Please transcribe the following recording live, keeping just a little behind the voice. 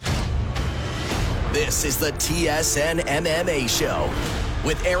This is the TSN MMA Show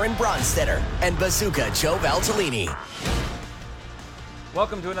with Aaron Bronsteter and Bazooka Joe Valtellini.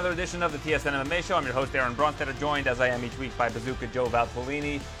 Welcome to another edition of the TSN MMA Show. I'm your host, Aaron Bronsteter, joined as I am each week by Bazooka Joe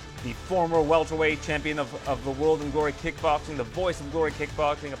Valtellini, the former welterweight champion of the world in Glory Kickboxing, the voice of Glory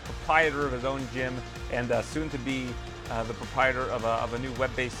Kickboxing, a proprietor of his own gym, and soon to be the proprietor of a new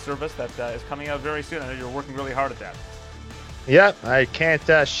web-based service that is coming out very soon. I know you're working really hard at that. Yeah, I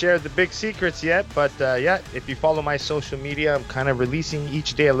can't share the big secrets yet, but if you follow my social media, I'm kind of releasing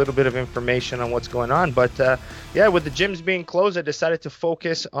each day a little bit of information on what's going on. But with the gyms being closed, I decided to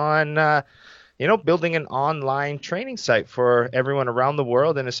focus on, building an online training site for everyone around the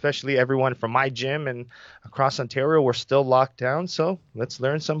world, and especially everyone from my gym and across Ontario. We're still locked down, so let's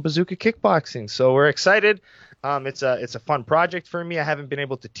learn some Bazooka Kickboxing. So we're excited. It's a fun project for me. I haven't been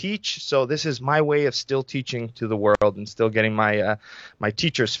able to teach, so this is my way of still teaching to the world and still getting my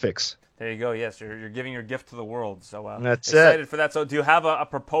teacher's fix. There you go. Yes, you're giving your gift to the world. So that's excited it. for that. So do you have a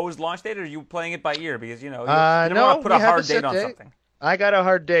proposed launch date, or are you playing it by ear? Because you never no, want to put a hard set date on something. I got a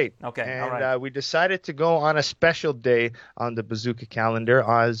hard date. Okay, and all right. We decided to go on a special day on the Bazooka calendar.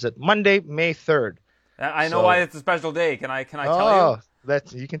 Is it Monday, May 3rd? I know why it's a special day. Can I tell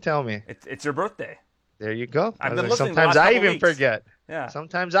you? You can tell me. It's your birthday. There you go. I've been listening. Sometimes I even forget. Yeah.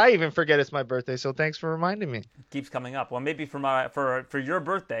 Sometimes I even forget it's my birthday. So thanks for reminding me. It keeps coming up. Well, maybe for your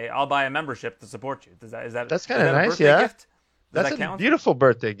birthday, I'll buy a membership to support you. That's kind of nice. Yeah. Gift? That's a beautiful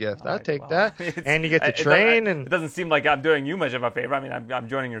birthday gift. I'll take that. And you get to train. It doesn't seem like I'm doing you much of a favor. I mean, I'm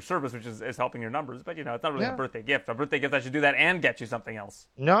joining your service, which is helping your numbers. But, it's not really a birthday gift. A birthday gift, I should do that and get you something else.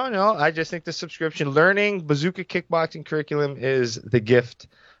 No. I just think the subscription learning Bazooka Kickboxing curriculum is the gift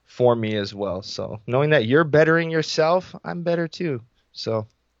for me as well. So knowing that you're bettering yourself, I'm better too. So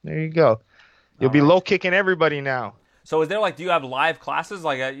there you go. You'll be low kicking everybody now. So is there do you have live classes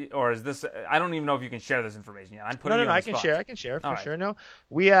or is this? I don't even know if you can share this information yet. I'm putting you on the spot. I can share for sure. No,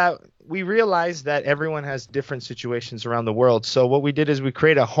 we realize that everyone has different situations around the world. So what we did is we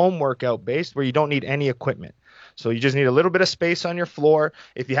create a home workout based where you don't need any equipment. So you just need a little bit of space on your floor.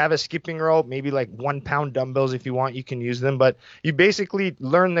 If you have a skipping rope, maybe 1 pound dumbbells if you want, you can use them. But you basically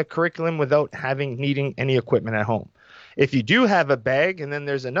learn the curriculum without needing any equipment at home. If you do have a bag, and then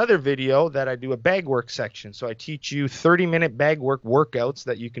there's another video that I do a bag work section. So I teach you 30-minute bag work workouts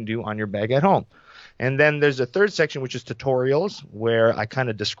that you can do on your bag at home. And then there's a third section, which is tutorials, where I kind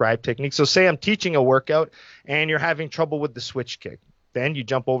of describe techniques. So say I'm teaching a workout and you're having trouble with the switch kick. Then you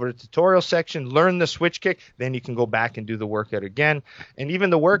jump over to the tutorial section, learn the switch kick, then you can go back and do the workout again. And even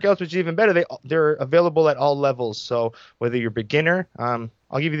the workouts, which is even better, they're available at all levels. So whether you're beginner,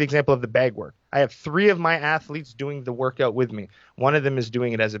 I'll give you the example of the bag work. I have 3 of my athletes doing the workout with me. One of them is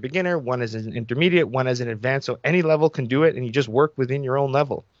doing it as a beginner, one as an intermediate, one as an advanced. So any level can do it, and you just work within your own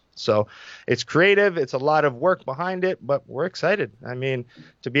level. So it's creative. It's a lot of work behind it, but we're excited. I mean,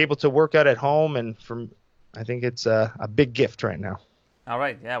 to be able to work out at home, I think it's a big gift right now. All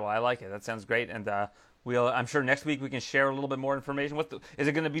right. Yeah, well, I like it. That sounds great. And I'm sure next week we can share a little bit more information. Is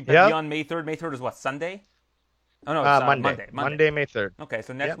it going to be beyond May 3rd? May 3rd is what, Sunday? Oh, no, it's Monday, May 3rd. Okay,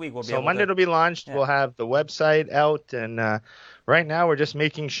 so next week we'll be able to... So Monday it'll be launched. Yeah. We'll have the website out. And right now we're just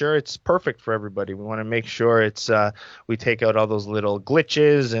making sure it's perfect for everybody. We want to make sure we take out all those little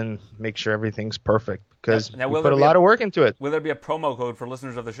glitches and make sure everything's perfect because we put a lot of work into it. Will there be a promo code for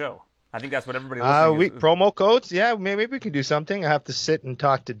listeners of the show? I think that's what everybody listening promo codes? Yeah, maybe we can do something. I have to sit and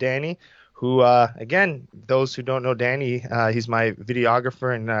talk to Danny, who, again, those who don't know Danny, he's my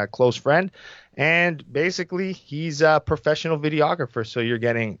videographer and close friend. And basically, he's a professional videographer. So you're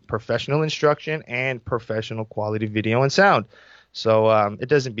getting professional instruction and professional quality video and sound. So it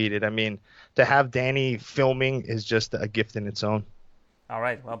doesn't beat it. I mean, to have Danny filming is just a gift in its own. All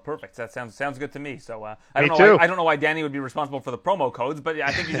right, well, perfect. That sounds good to me. So I don't know why Danny would be responsible for the promo codes, but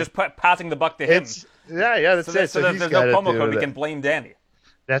I think you're just passing the buck to him. That's it. So there's no promo code. We can blame Danny.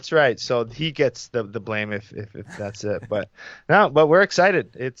 That's right. So he gets the blame if that's it. But we're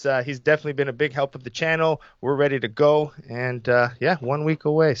excited. He's definitely been a big help with the channel. We're ready to go, and 1 week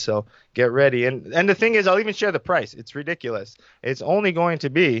away. So get ready. And the thing is, I'll even share the price. It's ridiculous. It's only going to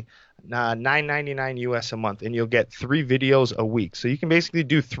be $9.99 US a month, and you'll get 3 videos a week. So you can basically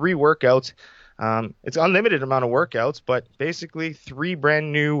do 3 workouts. It's unlimited amount of workouts, but basically 3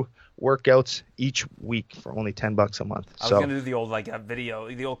 brand new workouts each week for only $10 a month. I was going to do the old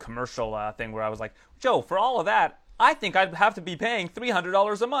the old commercial thing where I was like, Joe, for all of that, I think I'd have to be paying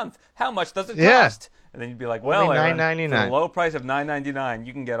 $300 a month. How much does it cost? And then you'd be like, well, $9.99. For the low price of $9.99,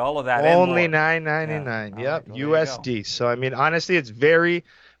 you can get all of that. Only and more. $9.99. Yeah. Yep, USD. So I mean, honestly, it's very,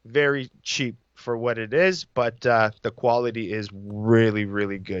 very cheap for what it is, but the quality is really,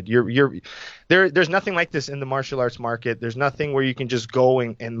 really good. There's nothing like this in the martial arts market. There's nothing where you can just go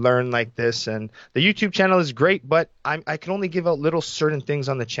and learn like this. And the YouTube channel is great, but I can only give out little certain things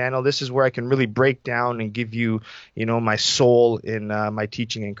on the channel. This is where I can really break down and give you, my soul in my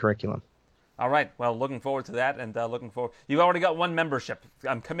teaching and curriculum. All right. Well, looking forward to that, and looking forward. You've already got one membership.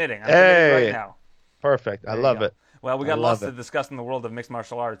 I'm committing. Hey, right now. Perfect. I love it. Well, we got lots to discuss in the world of mixed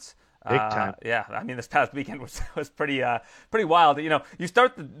martial arts. Big time. Yeah, I mean, this past weekend was pretty wild. You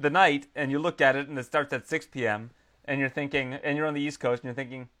start the night and you look at it, and it starts at 6 p.m. and you're thinking, and you're on the East Coast, and you're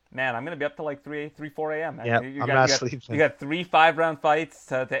thinking, man, I'm going to be up to like 4 a.m. Yeah, I'm not sleeping. You got 3 5-round fights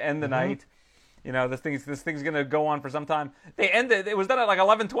to end the night. This thing's going to go on for some time. They ended. It was done at like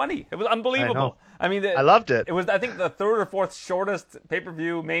 11:20. It was unbelievable. I mean, I loved it. It was, I think, the third or fourth shortest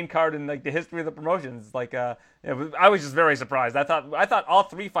pay-per-view main card in like the history of the promotions. Like, I was just very surprised. I thought all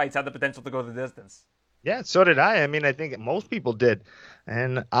 3 fights had the potential to go the distance. Yeah, so did I. I mean, I think most people did.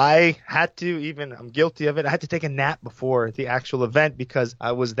 And I had to I'm guilty of it. I had to take a nap before the actual event because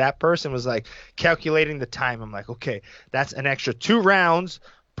I was that person was like calculating the time. I'm like, okay, that's an extra 2 rounds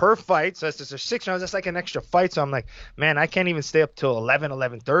per fight. So that's just 6 rounds. That's like an extra fight. So I'm like, man, I can't even stay up till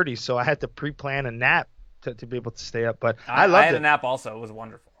 11:30. So I had to pre-plan a nap to be able to stay up. But I loved it. I had a nap also. It was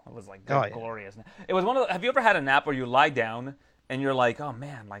wonderful. It was like glorious. It was have you ever had a nap where you lie down and you're like, oh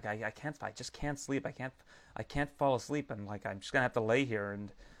man, like I just can't sleep. I can't fall asleep, and like I'm just gonna have to lay here.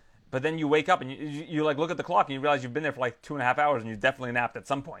 But then you wake up and you like look at the clock and you realize you've been there for like 2.5 hours and you definitely napped at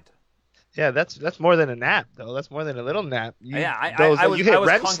some point. Yeah, that's more than a nap though. That's more than a little nap. I was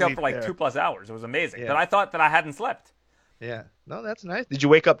conked up for like 2+ hours. It was amazing, but I thought that I hadn't slept. Yeah, no, that's nice. Did you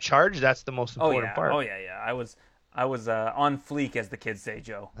wake up charged? That's the most important part. Oh yeah. I was on fleek, as the kids say,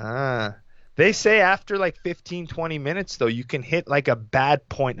 Joe. They say after like 15-20 minutes though, you can hit like a bad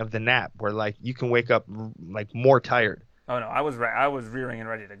point of the nap where like you can wake up like more tired. Oh no, I was rearing and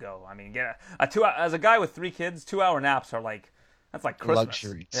ready to go. I mean, as a guy with 3 kids, 2-hour naps are like that's like Christmas.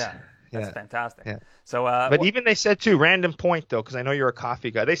 Luxuries. Yeah. That's fantastic. Yeah. So, but even they said too, random point though, because I know you're a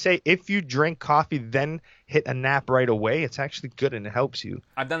coffee guy. They say if you drink coffee then hit a nap right away, it's actually good and it helps you.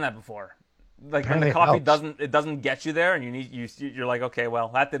 I've done that before. Like when the coffee doesn't get you there, and you're like, okay, well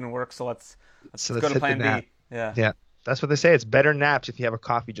that didn't work, so let's go to plan B. Yeah. That's what they say. It's better naps if you have a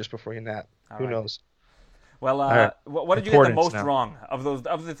coffee just before you nap. Who knows? Well, what did you get the most wrong of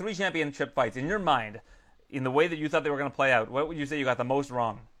the 3 championship fights in your mind, in the way that you thought they were going to play out? What would you say you got the most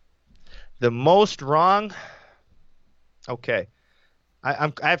wrong? The most wrong. Okay,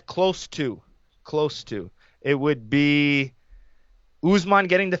 I have close to. It would be Usman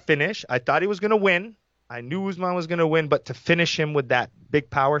getting the finish. I thought he was going to win. I knew Usman was going to win, but to finish him with that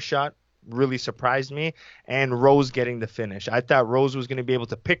big power shot really surprised me. And Rose getting the finish. I thought Rose was going to be able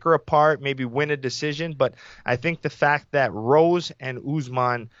to pick her apart, maybe win a decision, but I think the fact that Rose and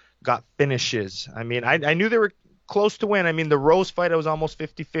Usman got finishes. I mean, I knew they were close to win. I mean, the Rose fight I was almost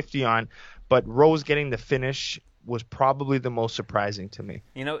 50-50 on, but Rose getting the finish was probably the most surprising to me.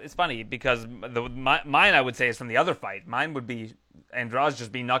 It's funny because mine I would say is from the other fight. Mine would be Andrade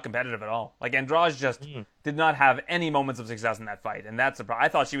just being not competitive at all. Like Andrade just did not have any moments of success in that fight, and that's surprised. I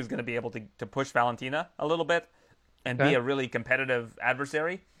thought she was going to be able to push Valentina a little bit and be a really competitive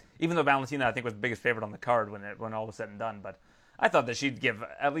adversary, even though Valentina I think was the biggest favorite on the card when all was said and done. But I thought that she'd give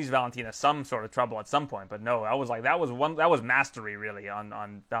at least Valentina some sort of trouble at some point, but no, I was like that was mastery really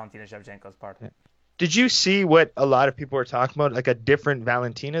on Valentina Shevchenko's part. Yeah. Did you see what a lot of people were talking about, like a different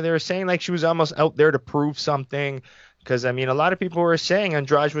Valentina? They were saying like she was almost out there to prove something, because I mean a lot of people were saying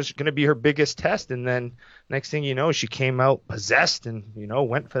Andrade was going to be her biggest test, and then next thing you know she came out possessed and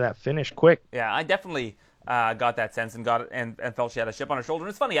went for that finish quick. Yeah, I definitely got that sense and felt she had a chip on her shoulder. And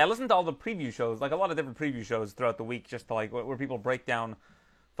it's funny, I listened to all the preview shows, like a lot of different preview shows throughout the week, just to like where people break down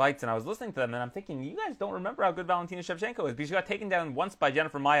fights, and I was listening to them and I'm thinking, you guys don't remember how good Valentina Shevchenko is, because she got taken down once by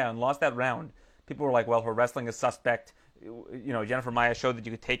Jennifer Maia and lost that round. People were like, well, her wrestling is suspect. Jennifer Maia showed that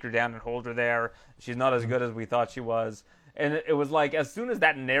you could take her down and hold her there. She's not as good as we thought she was. And it was like, as soon as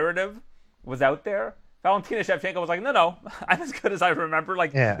that narrative was out there, Valentina Shevchenko was like, no, I'm as good as I remember.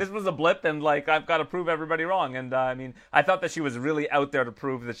 Like, This was a blip, and like I've got to prove everybody wrong. And I mean, I thought that she was really out there to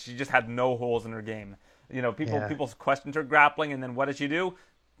prove that she just had no holes in her game. People questioned her grappling, and then what did she do?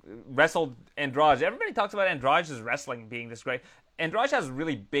 Wrestled Andrade. Everybody talks about Andrade's wrestling being this great. Andrade has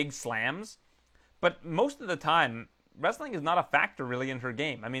really big slams, but most of the time, wrestling is not a factor really in her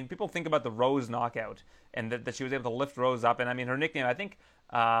game. I mean, people think about the Rose knockout and that she was able to lift Rose up. And I mean, her nickname,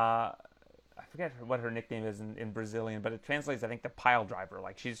 I I forget what her nickname is in Brazilian, but it translates, I think, to pile driver.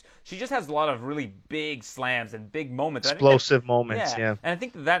 Like she just has a lot of really big slams and big moments. Explosive moments, yeah. And I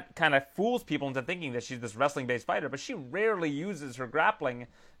think that kind of fools people into thinking that she's this wrestling-based fighter, but she rarely uses her grappling.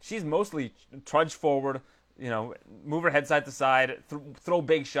 She's mostly trudge forward, move her head side to side, throw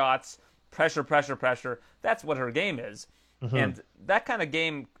big shots, pressure. That's what her game is. Mm-hmm. And that kind of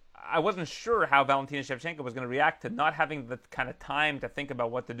game, I wasn't sure how Valentina Shevchenko was going to react to not having the kind of time to think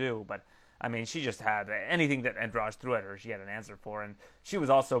about what to do. But, I mean, she just had anything that Andrade threw at her, she had an answer for. And she was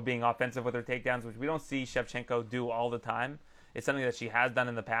also being offensive with her takedowns, which we don't see Shevchenko do all the time. It's something that she has done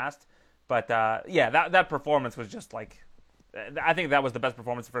in the past. But, that performance was just like, I think that was the best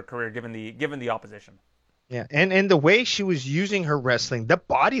performance of her career given the opposition. Yeah, and the way she was using her wrestling, the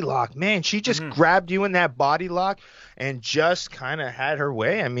body lock, man, she just grabbed you in that body lock and just kind of had her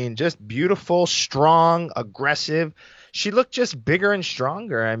way. I mean, just beautiful, strong, aggressive. She looked just bigger and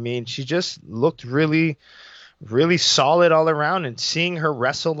stronger. I mean, she just looked really, really solid all around, and seeing her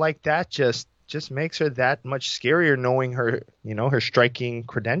wrestle like that just makes her that much scarier, knowing her, her striking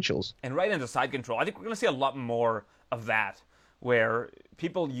credentials. And right into side control. I think we're going to see a lot more of that, where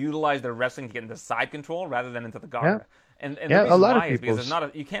people utilize their wrestling to get into side control rather than into the guard. Yeah. And the reason a lot why of is people.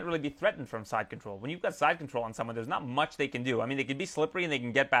 because you can't really be threatened from side control. When you've got side control on someone, there's not much they can do. I mean, they can be slippery and they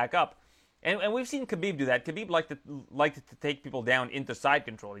can get back up. And we've seen Khabib do that. Khabib liked to take people down into side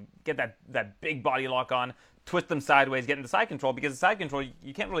control. You get that big body lock on, twist them sideways, get into side control, because in side control,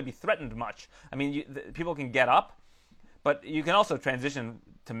 you can't really be threatened much. I mean, people can get up, but you can also transition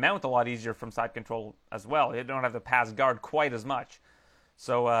to mount a lot easier from side control as well. You don't have to pass guard quite as much.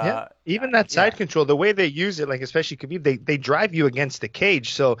 So even that side control, the way they use it, like especially Khabib, they drive you against the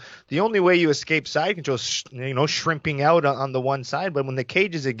cage. So the only way you escape side control is, shrimping out on the one side. But when the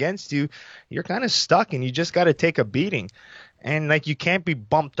cage is against you, you're kind of stuck, and you just got to take a beating. And like you can't be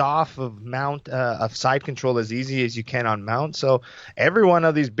bumped off of mount of side control as easy as you can on mount. So every one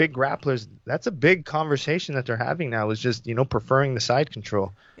of these big grapplers, that's a big conversation that they're having now, is just preferring the side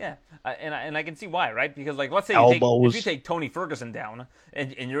control. Yeah. And I can see why, right? Because like, let's say if you take Tony Ferguson down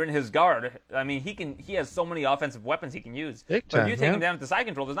and you're in his guard, I mean, he has so many offensive weapons he can use. Big but time, if you take him down to side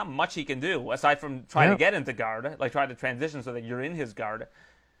control, there's not much he can do aside from trying to get into guard, like try to transition so that you're in his guard.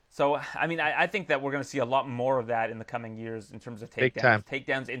 So I mean, I think that we're going to see a lot more of that in the coming years in terms of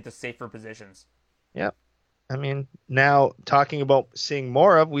takedowns into safer positions. Yep. I mean, now talking about seeing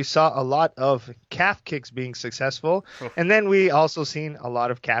more of, we saw a lot of calf kicks being successful, and then we also seen a lot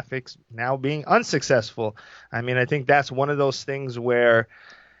of calf kicks now being unsuccessful. I mean, I think that's one of those things where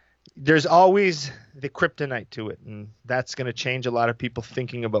there's always the kryptonite to it, and that's going to change a lot of people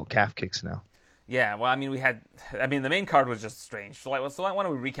thinking about calf kicks now. Yeah, well, I mean, the main card was just strange. So why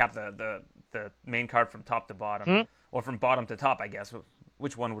don't we recap the main card from top to bottom, or from bottom to top, I guess.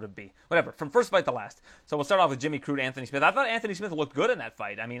 Which one would it be? Whatever, from first fight to last. So we'll start off with Jimmy Crute, Anthony Smith. I thought Anthony Smith looked good in that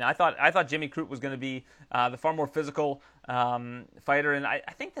fight. I mean, I thought Jimmy Crute was going to be the far more physical fighter, and I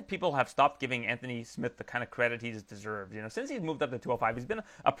think that people have stopped giving Anthony Smith the kind of credit he's deserved. Since he's moved up to 205, he's been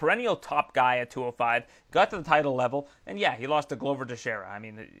a perennial top guy at 205, got to the title level, and yeah, he lost to Glover Teixeira. I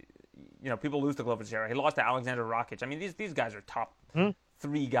mean, people lose to Glover Teixeira. He lost to Alexander Rakic. I mean, these guys are top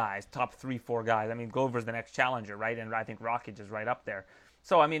three guys, top 3-4 guys. I mean, Glover's the next challenger, right? And I think Rakic is right up there.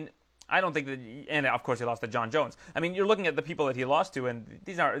 So, I mean, I don't think that, and of course he lost to John Jones. I mean, you're looking at the people that he lost to, and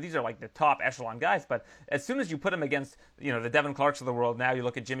these are like the top echelon guys. But as soon as you put him against, the Devin Clarks of the world, now you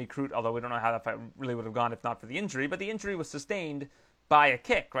look at Jimmy Crute. Although we don't know how that fight really would have gone if not for the injury, but the injury was sustained by a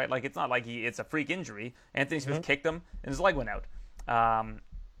kick, right? Like it's not like it's a freak injury. Anthony Smith kicked him, and his leg went out.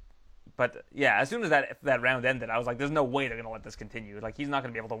 But yeah, as soon as that round ended, I was like, "There's no way they're going to let this continue. Like he's not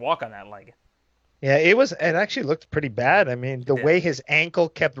going to be able to walk on that leg." Yeah, it actually looked pretty bad. I mean, the way his ankle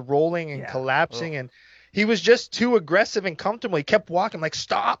kept rolling and collapsing, and he was just too aggressive and comfortable. He kept walking like,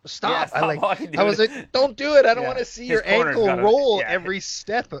 stop. Yeah, I was like, don't do it. I don't want to see your ankle roll every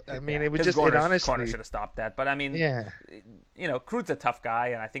step. I mean, it was just, honestly. Corner should have stopped that. But I mean, Crute's a tough guy,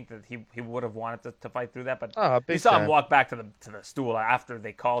 and I think that he would have wanted to fight through that. But you saw him walk back to the stool after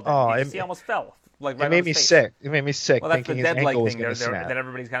they called him. He almost fell. Like right it made me sick. It made me sick. Well, that's thinking the dead leg his thing that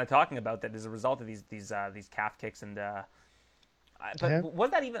everybody's kind of talking about. That is a result of these calf kicks and. But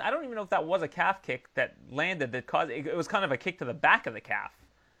was that even? I don't even know if that was a calf kick that landed that caused. It was kind of a kick to the back of the calf.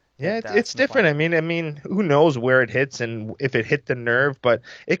 Yeah, it's different. I mean, who knows where it hits and if it hit the nerve? But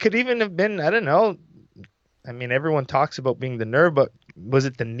it could even have been. I don't know. I mean, everyone talks about being the nerve, but was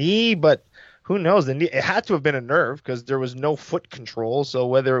it the knee? But who knows? The knee. It had to have been a nerve because there was no foot control. So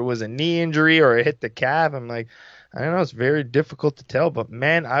whether it was a knee injury or it hit the calf, I'm like, I don't know. It's very difficult to tell. But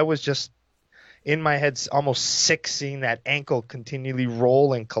man, I was just. in my head almost sick seeing that ankle continually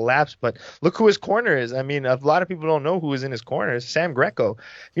roll and collapse. But look who his corner is. I mean, a lot of people don't know who is in his corner. It's Sam Greco.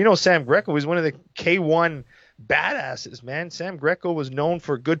 You know, Sam Greco was one of the K1 badasses, man. Sam Greco was known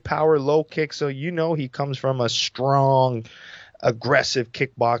for good power, low kick. So, you know, he comes from a strong, aggressive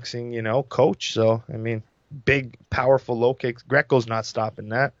kickboxing, you know, coach. So, I mean, big, powerful low kicks. Greco's not stopping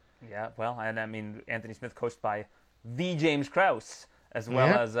that. Yeah, well, and I mean, Anthony Smith coached by the James Krause, as well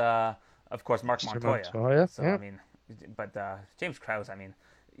as, of course, Mark Montoya. So, I mean, but James Krause, I mean,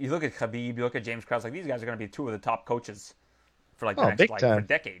 you look at Khabib, you look at James Krause, like, these guys are going to be two of the top coaches for, like, the next, like, for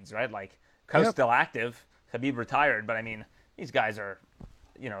decades, right? Like, Krause still active, Khabib retired, but, I mean, these guys are,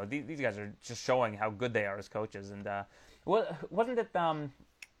 you know, these guys are just showing how good they are as coaches. And wasn't it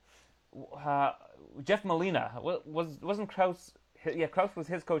Jeff Molina? Wasn't Krause... Yeah, Krause was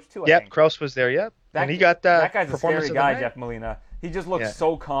his coach too. I think. Krause was there. Yep, and he got that guy's a scary guy, Jeff Molina. He just looks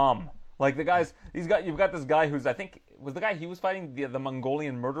so calm. Like the guys, you've got this guy who's, I think, was the guy he was fighting the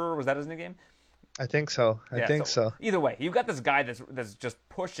Mongolian murderer. Was that his name? I think so. I think so. Either way, you've got this guy that's just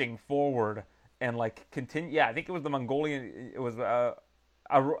pushing forward and like continue. Yeah, I think it was the Mongolian. It was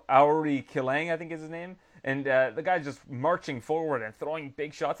Auri Kilang, I think is his name. And the guy's just marching forward and throwing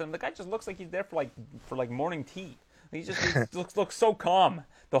big shots, and the guy just looks like he's there for morning tea. He looks so calm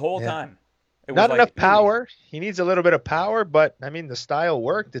the whole time. Not enough power. He needs a little bit of power, but I mean the style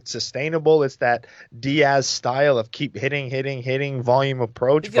worked. It's sustainable. It's that Diaz style of keep hitting, volume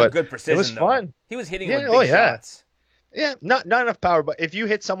approach. He's got good precision. It was fun. He was hitting with big shots. Yeah, not enough power, but if you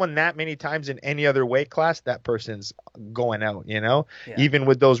hit someone that many times in any other weight class, that person's going out, you know, even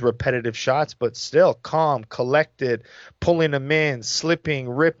with those repetitive shots, but still calm, collected, pulling them in, slipping,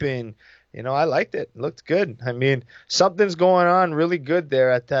 ripping. You know, I liked it. It looked good. I mean, something's going on really good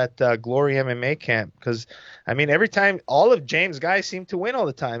there at that Glory MMA camp because, I mean, every time all of James' guys seem to win all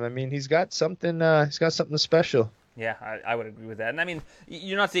the time. I mean, he's got something special. Yeah, I would agree with that. And, I mean,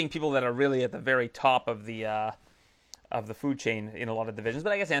 you're not seeing people that are really at the very top of the food chain in a lot of divisions,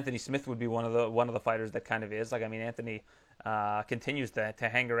 but I guess Anthony Smith would be one of the fighters that kind of is. Like, I mean, Anthony continues to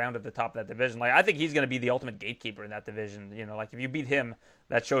hang around at the top of that division. Like, I think he's going to be the ultimate gatekeeper in that division. You know, like if you beat him,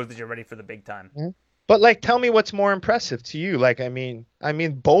 that shows that you're ready for the big time. Mm-hmm. But like, tell me what's more impressive to you? Like, I mean,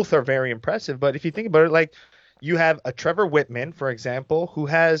 both are very impressive. But if you think about it, like, you have a Trevor Whitman, for example, who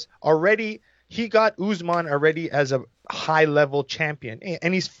has he got Usman already as a high-level champion,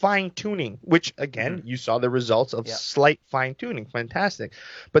 and he's fine-tuning, which, again, you saw the results of slight fine-tuning. Fantastic.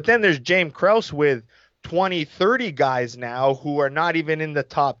 But then there's James Krause with 20, 30 guys now who are not even in the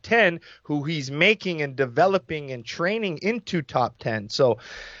top 10, who he's making and developing and training into top 10. So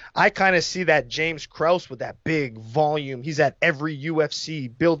I kind of see that James Krause with that big volume. He's at every UFC,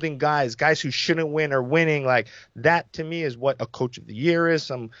 building guys who shouldn't win are winning. Like, that to me is what a coach of the year is.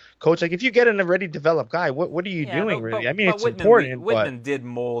 Some coach, like, if you get an already developed guy, what are you doing, really? I mean, it's important. Whitman did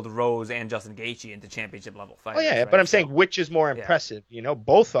mold Rose and Justin Gaethje into championship level fighters. Oh, yeah, right? But I'm saying which is more impressive. You know,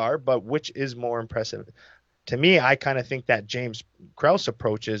 both are, but which is more impressive? To me, I kind of think that James Krause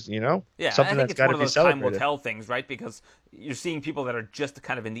approach is, you know, something that's got to be celebrated. I think it's one of those time will tell things, right? Because you're seeing people that are just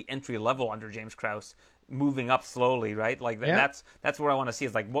kind of in the entry level under James Krause moving up slowly, right? Like that's where I want to see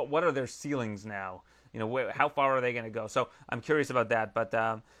is like what are their ceilings now? You know, how far are they going to go? So I'm curious about that. But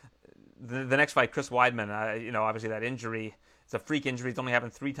the next fight, Chris Weidman, you know, obviously that injury. It's a freak injury. It's only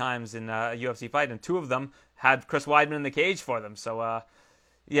happened 3 times in a UFC fight, and 2 of them had Chris Weidman in the cage for them. So.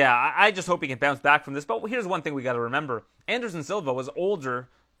 Yeah, I just hope he can bounce back from this. But here's one thing we got to remember. Anderson Silva was older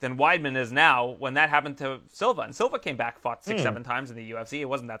than Weidman is now when that happened to Silva. And Silva came back, fought 6-7 times in the UFC. It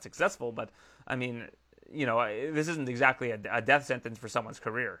wasn't that successful. But, I mean, you know, this isn't exactly a death sentence for someone's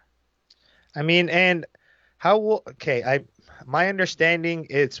career. I mean, and my understanding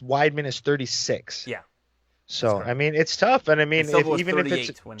it's Weidman is 36. Yeah. So, I mean, it's tough. And, I mean, even if it's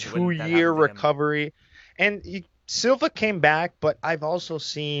a 2-year recovery. And Silva came back, but I've also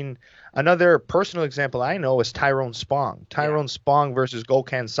seen another personal example I know is Tyrone Spong. Tyrone Spong versus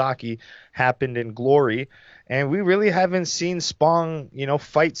Gokhan Saki happened in Glory, and we really haven't seen Spong, you know,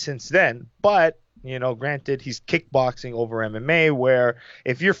 fight since then. But, you know, granted, he's kickboxing over MMA, where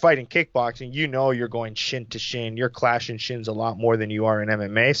if you're fighting kickboxing, you know you're going shin to shin. You're clashing shins a lot more than you are in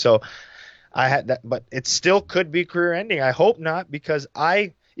MMA. So I had that, but it still could be career ending. I hope not, because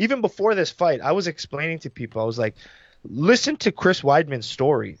even before this fight, I was explaining to people, I was like, listen to Chris Weidman's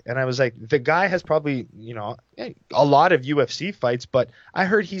story. And I was like, the guy has probably, you know, a lot of UFC fights, but I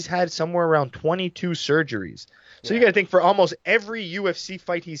heard he's had somewhere around 22 surgeries. So you got to think, for almost every UFC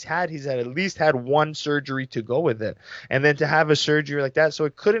fight he's had at least had one surgery to go with it. And then to have a surgery like that, so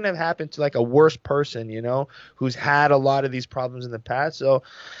it couldn't have happened to like a worse person, who's had a lot of these problems in the past. So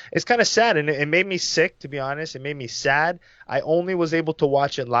it's kind of sad, and it made me sick, to be honest. It made me sad. I only was able to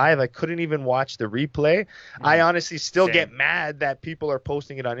watch it live. I couldn't even watch the replay. I honestly still get mad that people are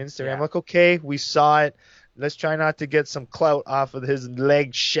posting it on Instagram. Yeah. I'm like, okay, we saw it. Let's try not to get some clout off of his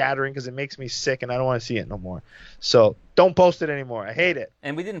leg shattering, because it makes me sick and I don't want to see it no more. So don't post it anymore. I hate it.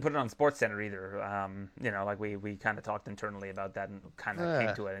 And we didn't put it on SportsCenter either. Like we kind of talked internally about that and kind of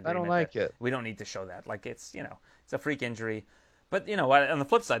came to an agreement. I don't like it. We don't need to show that. Like it's a freak injury. But on the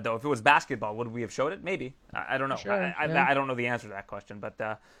flip side though, if it was basketball, would we have showed it? Maybe. I don't know. Sure, I don't know the answer to that question. But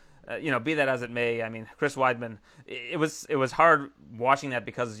be that as it may, I mean, Chris Weidman, it was hard watching that,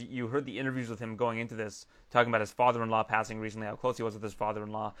 because you heard the interviews with him going into this, talking about his father-in-law passing recently, how close he was with his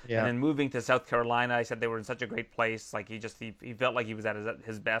father-in-law, and then moving to South Carolina. I said they were in such a great place. Like he felt like he was at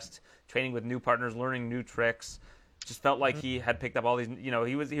his best, training with new partners, learning new tricks. Just felt like he had picked up all these. He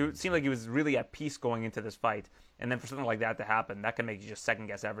seemed like he was really at peace going into this fight, and then for something like that to happen, that can make you just second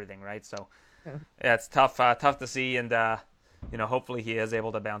guess everything, right? So yeah, it's tough to see, and hopefully he is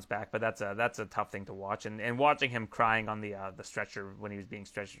able to bounce back. But that's a tough thing to watch, and watching him crying on the stretcher when he was being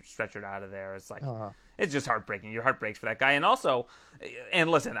stretchered out of there, it's like it's just heartbreaking. Your heart breaks for that guy, and also,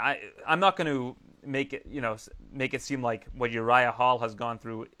 and listen, I'm not going to make it seem like what Uriah Hall has gone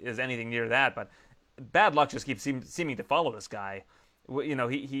through is anything near that, but bad luck just keeps seeming to follow this guy.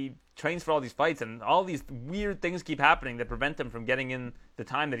 He trains for all these fights, and all these weird things keep happening that prevent him from getting in the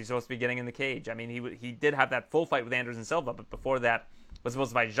time that he's supposed to be getting in the cage. I mean, he did have that full fight with Anderson Silva, but before that was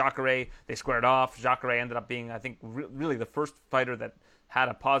supposed to fight Jacare. They squared off. Jacare ended up being, I think, really the first fighter that had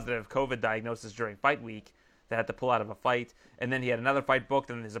a positive COVID diagnosis during fight week that had to pull out of a fight. And then he had another fight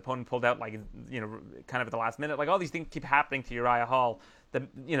booked, and his opponent pulled out, kind of at the last minute. Like, all these things keep happening to Uriah Hall.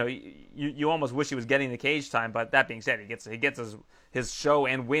 You almost wish he was getting the cage time, but that being said, he gets his show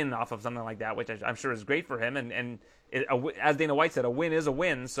and win off of something like that, which I'm sure is great for him. And as Dana White said, a win is a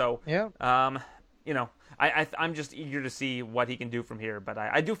win. So I'm just eager to see what he can do from here. But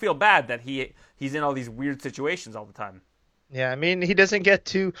I do feel bad that he's in all these weird situations all the time. Yeah, I mean, he doesn't get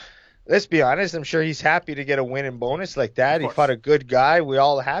to. Let's be honest. I'm sure he's happy to get a win and bonus like that. He fought a good guy. We're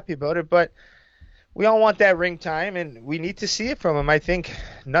all happy about it, but we all want that ring time, and we need to see it from him. I think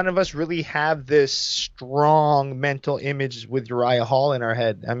none of us really have this strong mental image with Uriah Hall in our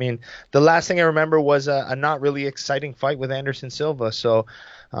head. I mean, the last thing I remember was a not really exciting fight with Anderson Silva. So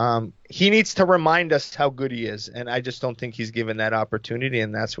he needs to remind us how good he is, and I just don't think he's given that opportunity,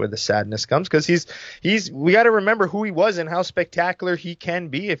 and that's where the sadness comes, because we got to remember who he was and how spectacular he can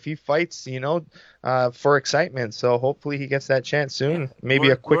be if he fights, for excitement. So hopefully he gets that chance soon. Maybe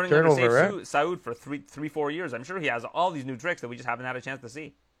a quick turnover. Right? Saud for 4 years. I'm sure he has all these new tricks that we just haven't had a chance to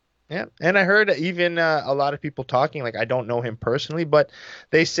see. Yeah, and I heard even a lot of people talking, like, I don't know him personally, but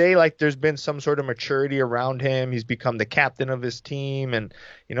they say like there's been some sort of maturity around him. He's become the captain of his team, and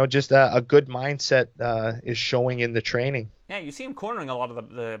just a good mindset is showing in the training. Yeah, you see him cornering a lot of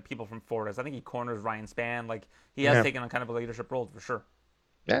the people from Florida. I think he corners Ryan Spann. Like, he has taken on kind of a leadership role for sure.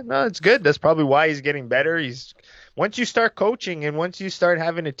 Yeah, no, it's good. That's probably why he's getting better. Once you start coaching and once you start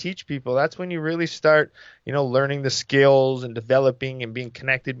having to teach people, that's when you really start, learning the skills and developing and being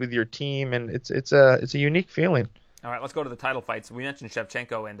connected with your team. And it's a unique feeling. All right, let's go to the title fights. We mentioned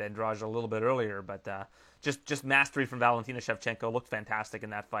Shevchenko and Andrade a little bit earlier, but just mastery from Valentina Shevchenko. Looked fantastic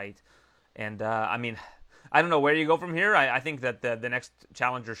in that fight. And I don't know where you go from here. I think that the next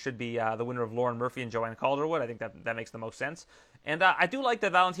challenger should be the winner of Lauren Murphy and Joanne Calderwood. I think that makes the most sense. And I do like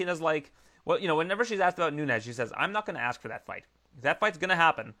that Valentina's like, well, whenever she's asked about Nunes, she says, I'm not going to ask for that fight. That fight's going to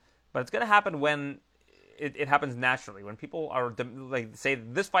happen, but it's going to happen when it happens naturally. When people are say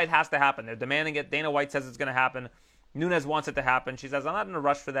this fight has to happen, they're demanding it. Dana White says it's going to happen. Nunes wants it to happen. She says, I'm not in a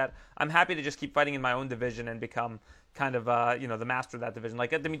rush for that. I'm happy to just keep fighting in my own division and become kind of the master of that division,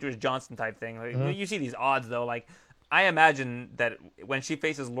 like a Demetrius Johnson type thing. Like, you see these odds though. Like, I imagine that when she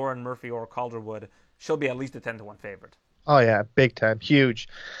faces Lauren Murphy or Calderwood, she'll be at least a 10-1 favorite. Oh yeah, big time, huge.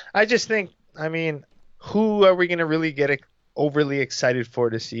 I just think, who are we going to really get overly excited for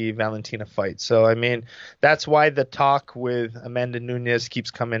to see Valentina fight? So, that's why the talk with Amanda Nunes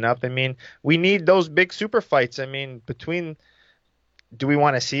keeps coming up. We need those big super fights. Do we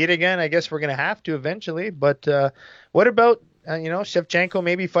want to see it again? I guess we're going to have to eventually. But what about, Shevchenko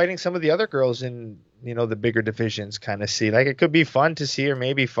maybe fighting some of the other girls in, the bigger divisions, kind of see? Like, it could be fun to see her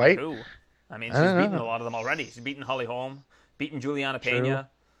maybe fight. True. She's beaten a lot of them already. She's beaten Holly Holm, beaten Juliana Pena.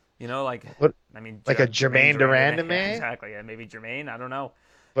 Like a Jermaine Durandame? Exactly. Yeah, maybe Jermaine. I don't know.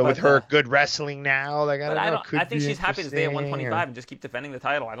 But with her good wrestling now, like but I don't know, I think she's happy to stay at interesting, 125 and just keep defending the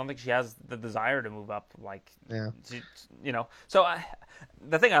title. I don't think she has the desire to move up. Like, Yeah. you know. So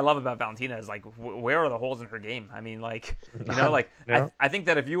the thing I love about Valentina is like, where are the holes in her game? I mean, like, you know, like Yeah. I think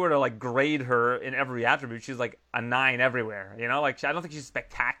that if you were to like grade her in every attribute, she's like a 9 everywhere. You know, like I don't think she's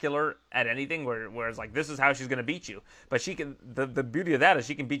spectacular at anything. Whereas like this is how she's going to beat you. But she can. The beauty of that is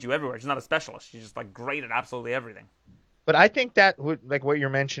she can beat you everywhere. She's not a specialist. She's just like great at absolutely everything. But I think that like what you're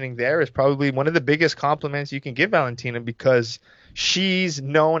mentioning there is probably one of the biggest compliments you can give Valentina, because she's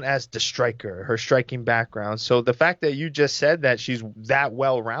known as the striker, her striking background. So the fact that you just said that she's that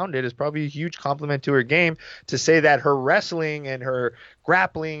well-rounded is probably a huge compliment to her game, to say that her wrestling and her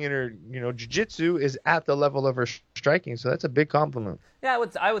grappling and her, jiu-jitsu is at the level of her striking. So that's a big compliment. Yeah,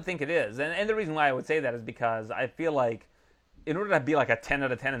 I would think it is. And the reason why I would say that is because I feel like in order to be like a 10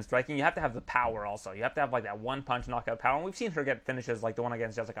 out of 10 in striking, you have to have the power also. You have to have like that one punch knockout power. And we've seen her get finishes like the one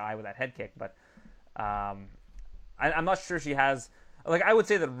against Jessica Ai with that head kick. But I'm not sure she has... Like, I would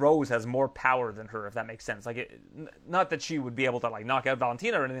say that Rose has more power than her, if that makes sense. Like, not that she would be able to like knock out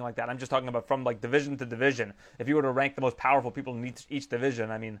Valentina or anything like that. I'm just talking about from like division to division. If you were to rank the most powerful people in each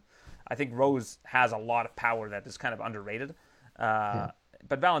division, I mean, I think Rose has a lot of power that is kind of underrated.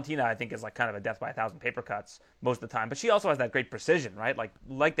 But Valentina, I think, is like kind of a death by 1,000 paper cuts most of the time. But she also has that great precision, right?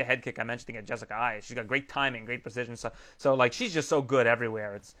 Like the head kick I mentioned at Jessica Ai. She's got great timing, great precision. So like she's just so good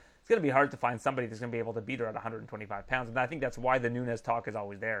everywhere. It's going to be hard to find somebody that's going to be able to beat her at 125 pounds. And I think that's why the Nunes talk is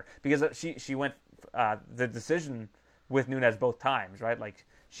always there, because she went the decision with Nunes both times, right? Like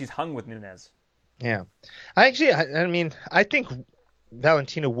she's hung with Nunes. Yeah, I think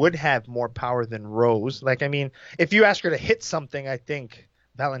Valentina would have more power than Rose. Like, I mean, if you ask her to hit something, I think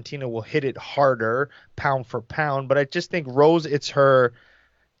Valentina will hit it harder, pound for pound. But I just think Rose, it's her,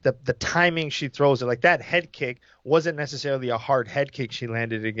 the timing she throws it. Like that head kick wasn't necessarily a hard head kick she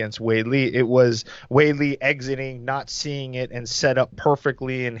landed against Wei Li. It was Wei Li exiting, not seeing it, and set up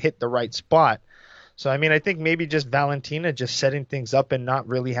perfectly and hit the right spot. So, I mean, I think maybe just Valentina just setting things up and not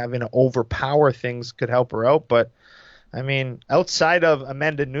really having to overpower things could help her out. But, I mean, outside of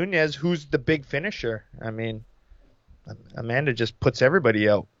Amanda Nunes, who's the big finisher? I mean, Amanda just puts everybody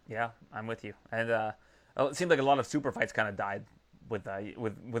out. Yeah, I'm with you. And it seemed like a lot of super fights kind of died with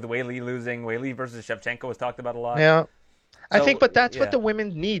Wei Li losing. Wei Li versus Shevchenko was talked about a lot. Yeah. I So, think, but that's yeah. what the women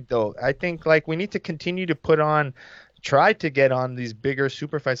need, though. I think, like, we need to continue to try to get on these bigger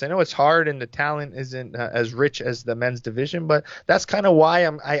super fights. I know it's hard and the talent isn't as rich as the men's division, but that's kind of why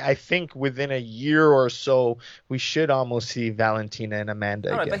I think within a year or so we should almost see Valentina and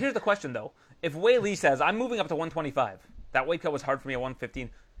Amanda All right, again. but here's the question, though. If Wei Li says, I'm moving up to 125, that weight cut was hard for me at 115,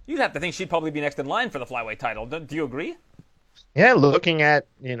 you'd have to think she'd probably be next in line for the flyweight title. Do you agree? Yeah, looking at,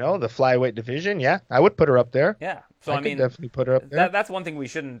 the flyweight division, yeah, I would put her up there. Yeah. So, I I could mean, definitely put her up there. that's one thing we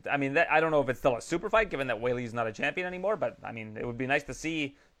shouldn't... I mean, I don't know if it's still a super fight, given that Wei Li's not a champion anymore, but, I mean, it would be nice to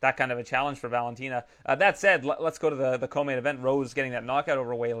see that kind of a challenge for Valentina. That said, let's go to the co-main event. Rose getting that knockout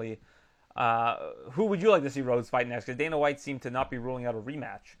over Wei Li. Who would you like to see Rose fight next? Because Dana White seemed to not be ruling out a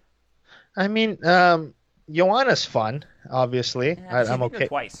rematch. I mean, Joanna's fun, obviously. Yeah, I'm she's beaten her okay.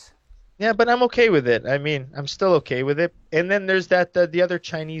 twice. Yeah, but I'm okay with it. I mean, I'm still okay with it. And then there's the other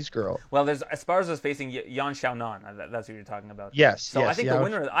Chinese girl. Well, there's Esparza's facing Yan Xiaonan. That's who you're talking about. Yes. So yes, I think yeah. the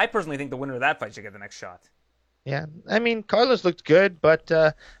winner... I personally think the winner of that fight should get the next shot. Yeah, I mean, Carlos looked good, but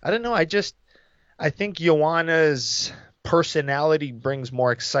I don't know. I think Joanna's personality brings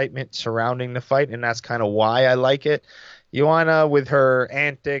more excitement surrounding the fight, and that's kind of why I like it. Joanna with her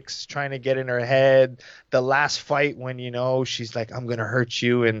antics, trying to get in her head. The last fight when, she's like, I'm going to hurt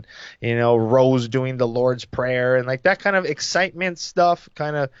you. And, Rose doing the Lord's Prayer. And like that kind of excitement stuff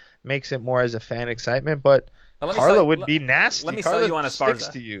kind of makes it more as a fan excitement. But Carla would be nasty. Let me Carla sell you on sticks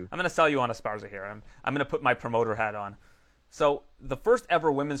Esparza. to you. I'm going to sell you on Esparza here. I'm going to put my promoter hat on. So the first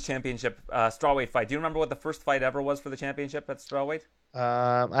ever women's championship strawweight fight. Do you remember what the first fight ever was for the championship at strawweight?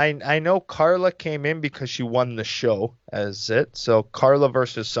 I know Carla came in because she won the show as it. So Carla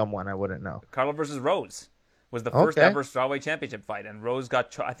versus someone, I wouldn't know. Carla versus Rose was the first ever strawweight championship fight, and Rose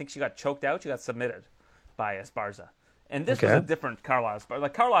I think she got choked out. She got submitted by Esparza. And this was a different Carla Esparza.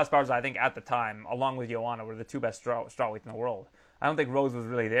 Like Carla Esparza, I think at the time, along with Joanna, were the two best strawweights in the world. I don't think Rose was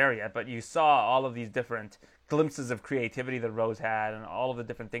really there yet, but you saw all of these different glimpses of creativity that Rose had, and all of the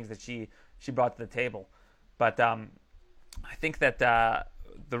different things that she brought to the table. But I think that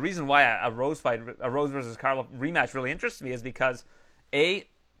the reason why a Rose versus Carla rematch really interests me is because A,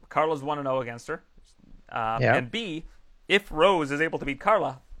 Carla's 1-0 against her, and B, if Rose is able to beat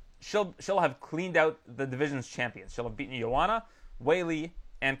Carla, she'll have cleaned out the division's champions. She'll have beaten Joanna, Wei Li,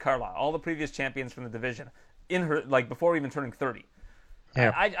 and Carla, all the previous champions from the division, in her before even turning 30.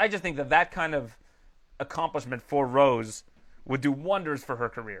 Yeah. I just think that kind of accomplishment for Rose would do wonders for her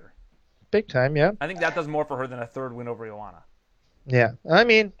career. Big time, yeah. I think that does more for her than a third win over Joanna. Yeah, I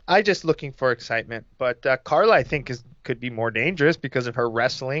mean, I just looking for excitement, but Carla, I think, could be more dangerous because of her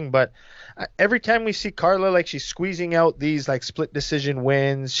wrestling. But every time we see Carla, like, she's squeezing out these like split decision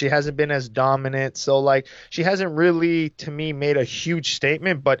wins. She hasn't been as dominant, so like she hasn't really, to me, made a huge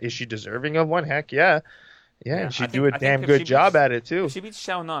statement. But is she deserving of one? Heck yeah, and she do a damn good job at it too. If she beats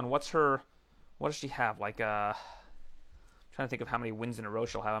Xiaonan, what does she have? Like, trying to think of how many wins in a row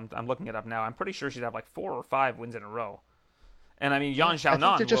she'll have. I'm looking it up now. I'm pretty sure she'd have like 4 or 5 wins in a row. And I mean, Yan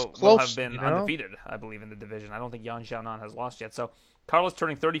Xiaonan will have been undefeated, I believe, in the division. I don't think Yan Xiaonan has lost yet. So Carla's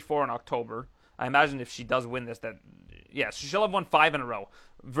turning 34 in October. I imagine if she does win this, she'll have won 5 in a row.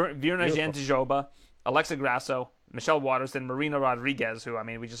 Virna Jandiroba, Alexa Grasso, Michelle Waterson, Marina Rodriguez, who, I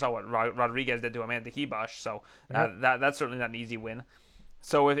mean, we just saw what Rodriguez did to Amanda Kibosh. So that's certainly not an easy win.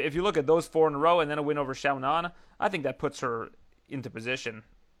 So if you look at those 4 in a row and then a win over Xiaonan, I think that puts her into position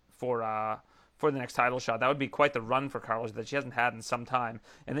for the next title shot. That would be quite the run for Carla that she hasn't had in some time.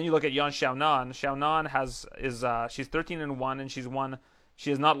 And then you look at Yan Xiaonan. Xiaonan she's 13-1 and she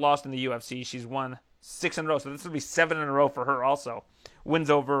has not lost in the UFC. She's won 6 in a row. So this would be 7 in a row for her also.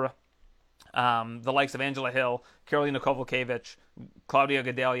 Wins over the likes of Angela Hill, Karolina Kowalkiewicz, Claudia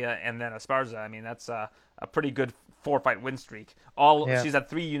Gadelha, and then Esparza. I mean, that's a pretty good 4-fight win streak. She's had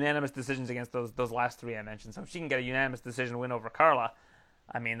 3 unanimous decisions against those last 3 I mentioned. So if she can get a unanimous decision win over Carla,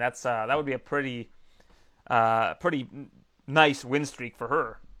 I mean, that would be a pretty nice win streak for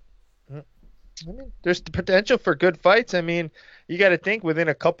her. I mean, there's the potential for good fights. I mean, you got to think within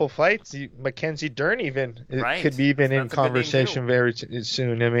a couple fights, Mackenzie Dern could be in conversation very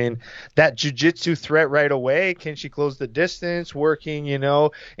soon. I mean, that jiu-jitsu threat right away. Can she close the distance? Working,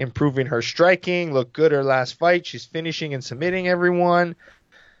 improving her striking. Look good her last fight. She's finishing and submitting everyone.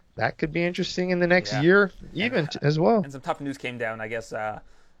 That could be interesting in the next year, as well. And some tough news came down. I guess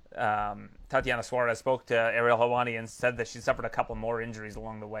Tatiana Suarez spoke to Ariel Helwani and said that she suffered a couple more injuries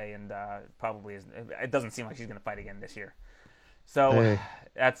along the way, and it doesn't seem like she's going to fight again this year. So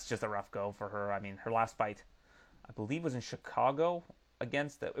that's just a rough go for her. I mean, her last fight, I believe, was in Chicago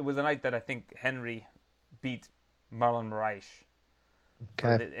it was the night that I think Henry beat Marlon Moraes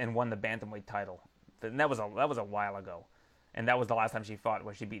and won the bantamweight title. And that was a while ago. And that was the last time she fought,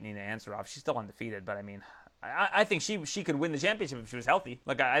 where she beat Nina Ansaroff. She's still undefeated, but I mean, I think she could win the championship if she was healthy.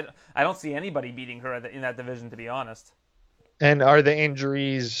 Like I don't see anybody beating her in that division, to be honest. And are the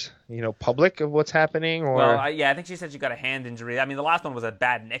injuries, public of what's happening? Or? Well, I think she said she got a hand injury. I mean, the last one was a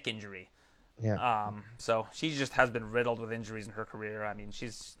bad neck injury. Yeah. So she just has been riddled with injuries in her career. I mean,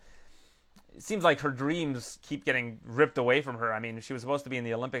 it seems like her dreams keep getting ripped away from her. I mean, she was supposed to be in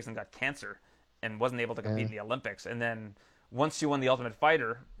the Olympics and got cancer and wasn't able to compete in the Olympics, and then once she won the Ultimate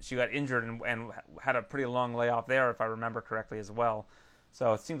Fighter, she got injured and had a pretty long layoff there, if I remember correctly, as well.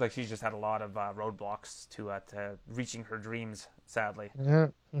 So it seems like she's just had a lot of roadblocks to reaching her dreams, sadly. Yeah.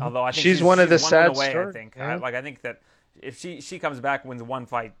 Although I think she's one of the sad stories. stories. I think. Yeah. I think that if she comes back, wins one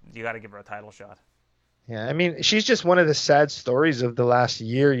fight, you got to give her a title shot. Yeah, I mean, she's just one of the sad stories of the last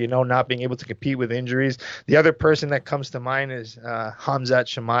year, not being able to compete with injuries. The other person that comes to mind is Khamzat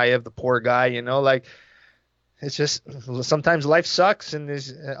Chimaev, the poor guy, like. It's just sometimes life sucks and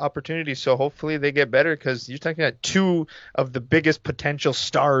there's opportunities. So hopefully they get better, because you're talking about 2 of the biggest potential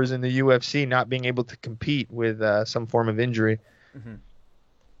stars in the UFC not being able to compete with some form of injury. Mm-hmm.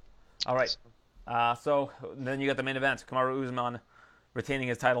 All right. So then you got the main event. Kamaru Usman retaining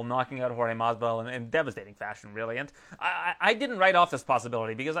his title, knocking out Jorge Masvidal in devastating fashion, really. And I didn't write off this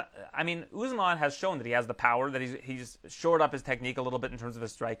possibility because, I mean, Usman has shown that he has the power, that he's shored up his technique a little bit in terms of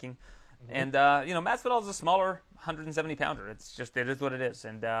his striking. And, Masvidal is a smaller 170-pounder. It is what it is.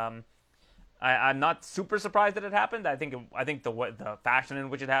 And I'm not super surprised that it happened. I think the fashion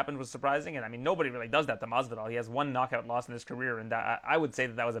in which it happened was surprising. And, I mean, nobody really does that to Masvidal. He has 1 knockout loss in his career, and I would say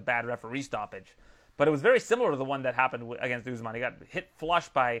that was a bad referee stoppage. But it was very similar to the one that happened against Usman. He got hit flush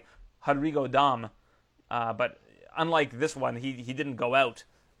by Rodrigo Dam, but unlike this one, he didn't go out,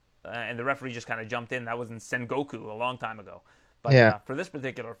 and the referee just kind of jumped in. That was in Sengoku a long time ago. But for this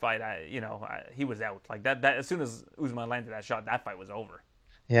particular fight, he was out. Like that as soon as Usman landed that shot, that fight was over.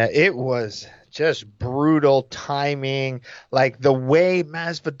 Yeah, it was just brutal timing. Like the way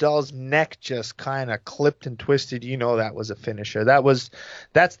Masvidal's neck just kind of clipped and twisted, that was a finisher.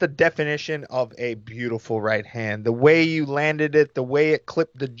 That's the definition of a beautiful right hand. The way you landed it, the way it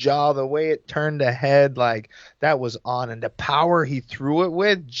clipped the jaw, the way it turned the head, like that was on. And the power he threw it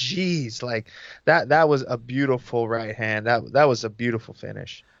with, geez, like that was a beautiful right hand. That was a beautiful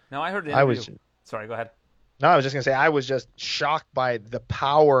finish. Now I heard an interview. Sorry, go ahead. No, I was just gonna say I was just shocked by the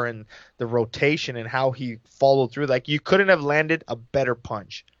power and the rotation and how he followed through. Like you couldn't have landed a better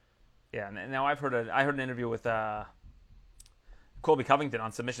punch. Yeah. Now I heard an interview with Colby Covington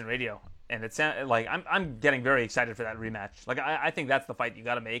on Submission Radio, and it sounded like I'm getting very excited for that rematch. Like I think that's the fight you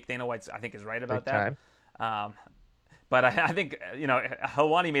got to make. Dana White, I think, is right about Big that. But I think,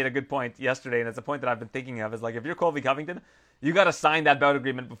 Helwani made a good point yesterday, and it's a point that I've been thinking of, is like, if you're Colby Covington, you got to sign that bout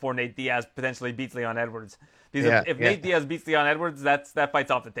agreement before Nate Diaz potentially beats Leon Edwards. Because if Nate Diaz beats Leon Edwards, that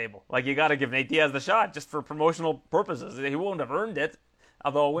fight's off the table. Like, you got to give Nate Diaz the shot just for promotional purposes. He won't have earned it,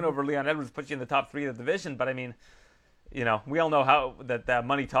 although a win over Leon Edwards puts you in the top 3 of the division. But, I mean, we all know how that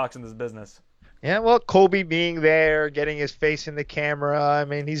money talks in this business. Yeah, well, Colby being there, getting his face in the camera, I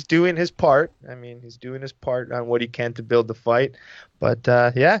mean, he's doing his part. He's doing his part on what he can to build the fight. But,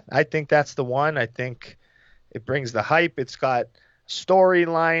 I think that's the one. I think it brings the hype. It's got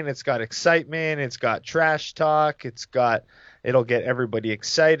storyline. It's got excitement. It's got trash talk. It'll get everybody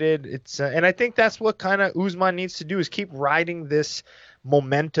excited. And I think that's what kind of Usman needs to do, is keep riding this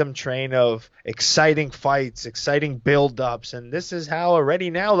momentum train of exciting fights, exciting build-ups. And this is how already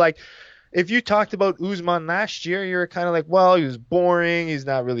now, like, if you talked about Usman last year, you're kind of like, well, he was boring. He's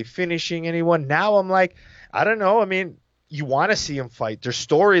not really finishing anyone. Now I'm like, I don't know. I mean, you want to see him fight. There's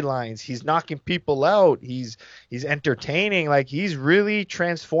storylines. He's knocking people out. He's entertaining. Like, he's really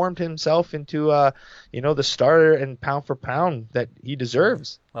transformed himself into, the starter and pound for pound that he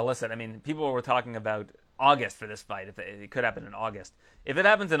deserves. Well, listen, I mean, people were talking about August for this fight. If it could happen in August. If it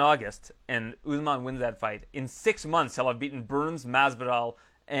happens in August and Usman wins that fight, in 6 months he'll have beaten Burns, Masvidal,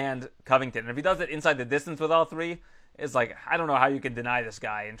 and Covington. And if he does it inside the distance with all 3, it's like, I don't know how you can deny this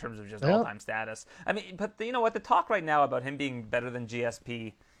guy in terms of just all-time status. I mean, but you know what? The talk right now about him being better than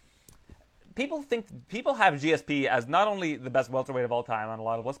GSP, people have GSP as not only the best welterweight of all time on a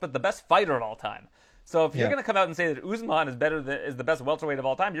lot of lists, but the best fighter of all time. So if you're going to come out and say that Usman is the best welterweight of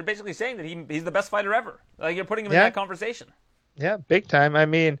all time, you're basically saying that he's the best fighter ever. Like, you're putting him in that conversation. Yeah, big time. I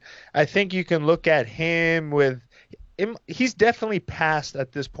mean, I think you can look at him with... He's definitely past,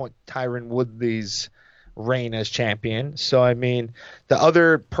 at this point, Tyron Woodley's reign as champion. So, I mean, the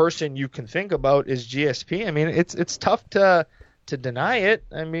other person you can think about is GSP. I mean, it's tough to deny it.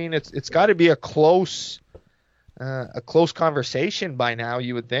 I mean, it's got to be a close conversation by now,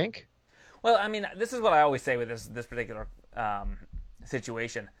 you would think. Well, I mean, this is what I always say with this particular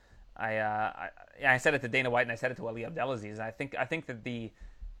situation. I said it to Dana White and I said it to Ali Abdelaziz. And I think that the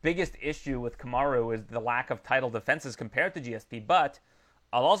biggest issue with Kamaru is the lack of title defenses compared to GSP, but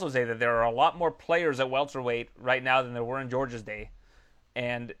I'll also say that there are a lot more players at welterweight right now than there were in George's day,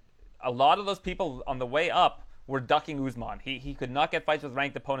 and a lot of those people on the way up were ducking Usman. He could not get fights with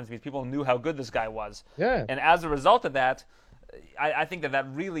ranked opponents because people knew how good this guy was. Yeah. And as a result of that, I think that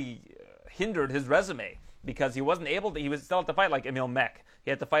really hindered his resume, because he wasn't able to. He was still have to fight like Emil Mech.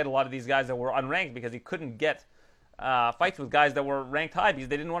 He had to fight a lot of these guys that were unranked because he couldn't get fights with guys that were ranked high because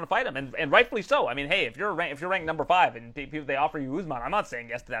they didn't want to fight him, and rightfully so. I mean, hey, if you're ranked number 5 and they offer you Usman, I'm not saying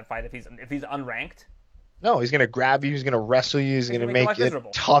yes to that fight if he's unranked. No, he's gonna grab you. He's gonna wrestle you. He's gonna make it a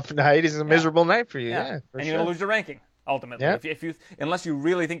tough night. It's a miserable night for you. Yeah, and you're gonna lose your ranking ultimately. Yeah. If you unless you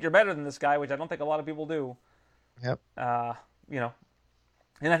really think you're better than this guy, which I don't think a lot of people do. Yep.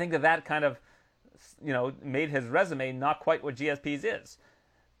 And I think that kind of made his resume not quite what GSP's is.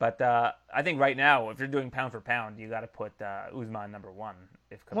 But I think right now, if you're doing pound for pound, you got to put Usman number 1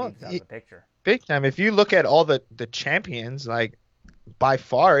 if Khabib's out of the picture. Big time. If you look at all the champions, like, by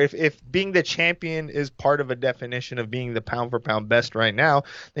far, if being the champion is part of a definition of being the pound for pound best right now,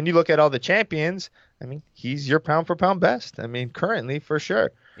 then you look at all the champions. I mean, he's your pound for pound best. I mean, currently, for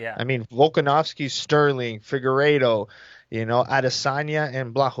sure. Yeah. I mean, Volkanovski, Sterling, Figueiredo, Adesanya,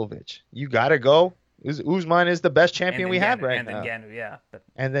 and Blachowicz. You got to go. Usman is the best champion we have right now. And then Ngannou, yeah.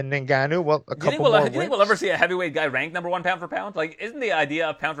 And then Ngannou, well, a couple more wins. Do you think we'll ever see a heavyweight guy ranked number 1 pound for pound? Like, isn't the idea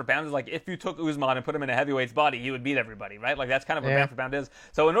of pound for pound is like if you took Usman and put him in a heavyweight's body, he would beat everybody, right? Like, that's kind of what pound for pound is.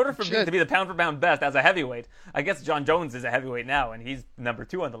 So in order for me to be the pound for pound best as a heavyweight, I guess John Jones is a heavyweight now, and he's number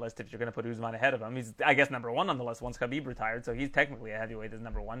 2 on the list if you're going to put Usman ahead of him. He's, I guess, number 1 on the list once Khabib retired, so he's technically a heavyweight as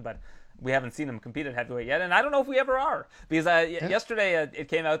number 1, but we haven't seen him compete at heavyweight yet, and I don't know if we ever are. Because yesterday it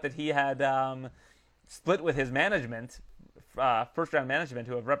came out that he had split with his management, first-round management,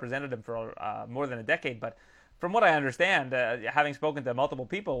 who have represented him for more than a decade. But from what I understand, having spoken to multiple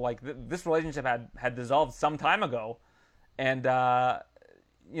people, like this relationship had dissolved some time ago, and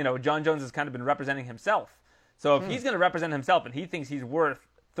John Jones has kind of been representing himself. So if he's going to represent himself, and he thinks he's worth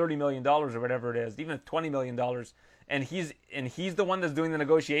 $30 million or whatever it is, even $20 million, and he's the one that's doing the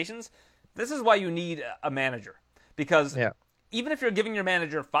negotiations, this is why you need a manager, because. Yeah. Even if you're giving your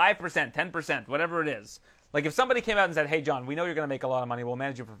manager 5%, 10%, whatever it is, Like if somebody came out and said, "Hey, John, we know you're going to make a lot of money. We'll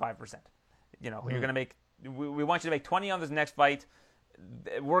manage you for 5%. You're going to make. We want you to make 20 on this next fight.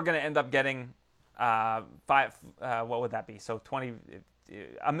 We're going to end up getting five. What would that be? So $1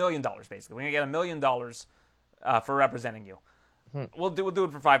 million basically. We're going to get $1 million for representing you. We'll do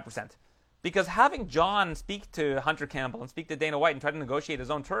it for 5%." Because having John speak to Hunter Campbell and speak to Dana White and try to negotiate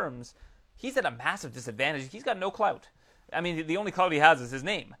his own terms, he's at a massive disadvantage. He's got no clout. I mean, the only clout he has is his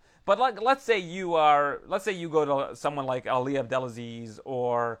name. But let's say you go to someone like Ali Abdelaziz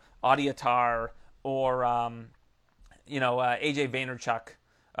or Adi Attar or AJ Vaynerchuk,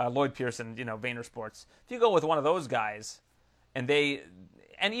 Lloyd Pearson, Vayner Sports. If you go with one of those guys, and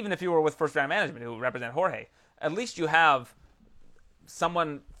even if you were with First Round Management who represent Jorge, at least you have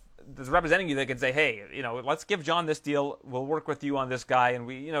someone that's representing you that can say, "Hey, let's give John this deal. We'll work with you on this guy,"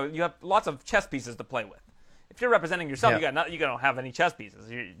 and you have lots of chess pieces to play with. If you're representing yourself, you don't have any chess pieces.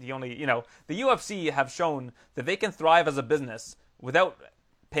 The UFC have shown that they can thrive as a business without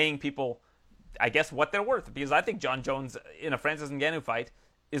paying people, I guess, what they're worth. Because I think John Jones in a Francis Ngannou fight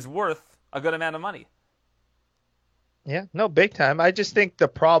is worth a good amount of money. Yeah, no, big time. I just think the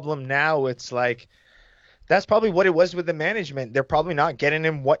problem now, it's like, that's probably what it was with the management. They're probably not getting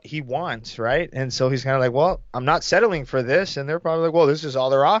him what he wants, right? And so he's kind of like, well, I'm not settling for this. And they're probably like, well, this is all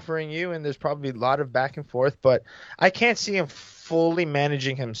they're offering you. And there's probably a lot of back and forth. But I can't see him fully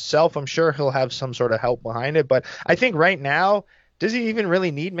managing himself. I'm sure he'll have some sort of help behind it. But I think right now, does he even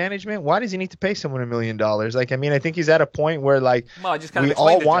really need management? Why does he need to pay someone $1 million? Like, I mean, I think he's at a point where, like, well, I just kind of we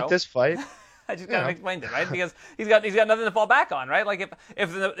all want Joe. This fight. I just kind of explained it, right? Because he's got nothing to fall back on, right? Like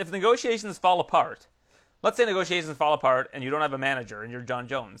if the negotiations fall apart. Let's say negotiations fall apart and you don't have a manager and you're John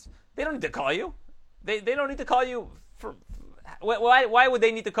Jones. They don't need to call you. They don't need to call you for. Why would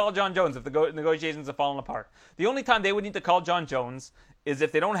they need to call John Jones if the negotiations have fallen apart? The only time they would need to call John Jones is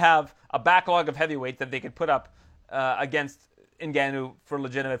if they don't have a backlog of heavyweights that they could put up against Ngannou for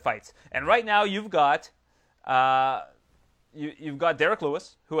legitimate fights. And right now you've got you've got Derek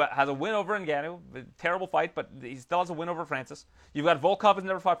Lewis, who has a win over Ngannou, a terrible fight, but he still has a win over Francis. You've got Volkov, who's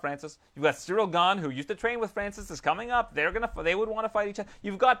never fought Francis. You've got Cyril Gahn, who used to train with Francis, is coming up. They would want to fight each other.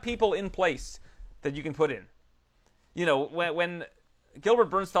 You've got people in place that you can put in. When Gilbert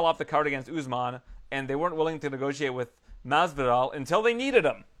Burns fell off the card against Usman, and they weren't willing to negotiate with Masvidal until they needed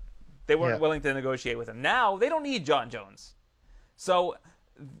him. They weren't willing to negotiate with him. Now they don't need John Jones. So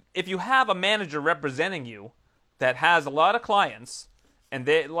if you have a manager representing you that has a lot of clients, and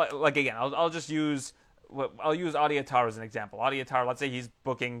they like again, I'll use Adi Attar as an example. Adi Attar, let's say he's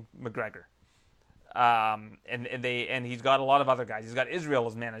booking McGregor, and he's got a lot of other guys. He's got Israel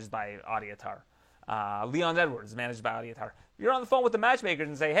is managed by Adi Attar, Leon Edwards is managed by Adi Attar. You're on the phone with the matchmakers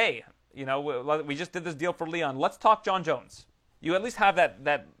and say, "Hey, we just did this deal for Leon. Let's talk John Jones." You at least have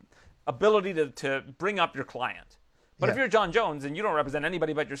that ability to bring up your client. But if you're John Jones and you don't represent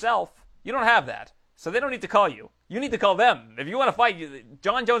anybody but yourself, you don't have that. So they don't need to call you. You need to call them. If you want to fight,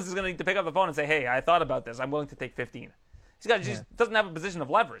 John Jones is going to need to pick up the phone and say, "Hey, I thought about this. I'm willing to take 15." He just doesn't have a position of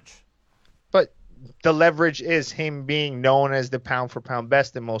leverage. But the leverage is him being known as the pound-for-pound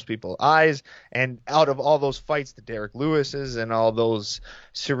best in most people's eyes. And out of all those fights, the Derek Lewises and all those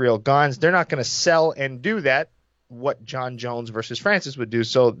Cyril Gahns, they're not going to sell and do that what John Jones versus Francis would do.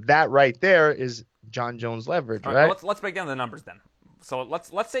 So that right there is John Jones' leverage, right? Let's break down the numbers then. So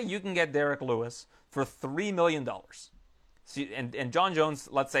let's say you can get Derek Lewis for $3 million. So, and John Jones,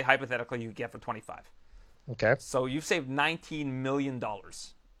 let's say hypothetically, you get for 25. Okay. So you've saved $19 million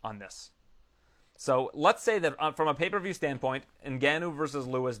on this. So let's say that from a pay-per-view standpoint, Ngannou versus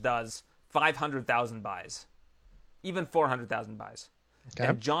Lewis does 500,000 buys, even 400,000 buys. Okay.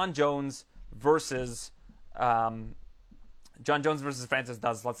 And John Jones versus Francis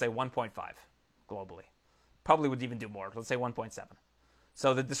does, let's say, 1.5 globally. Probably would even do more. Let's say 1.7.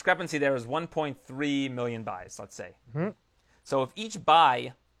 So the discrepancy there is 1.3 million buys, let's say. Mm-hmm. So if each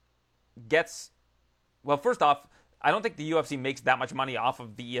buy gets, well, first off, I don't think the UFC makes that much money off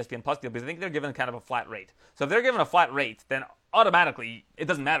of the ESPN Plus deal because I think they're given kind of a flat rate. So if they're given a flat rate, then automatically it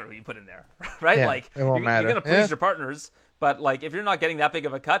doesn't matter who you put in there, right? Yeah, like it won't matter. You're going to please your partners, but like if you're not getting that big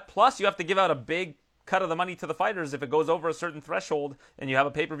of a cut, plus you have to give out a big cut of the money to the fighters if it goes over a certain threshold and you have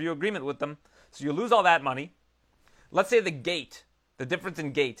a pay-per-view agreement with them. So you lose all that money. Let's say the difference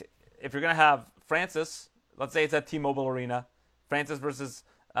in gate, if you're going to have Francis, let's say it's at T-Mobile Arena, Francis versus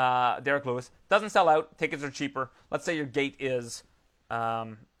Derek Lewis, doesn't sell out, tickets are cheaper. Let's say your gate is,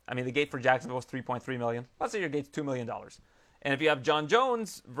 the gate for Jacksonville was $3.3 million. Let's say your gate's $2 million. And if you have John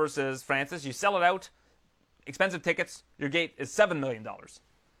Jones versus Francis, you sell it out, expensive tickets, your gate is $7 million.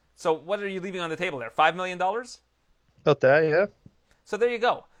 So what are you leaving on the table there? $5 million? About that, yeah. So there you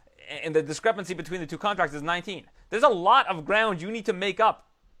go. and the discrepancy between the two contracts is 19. There's a lot of ground you need to make up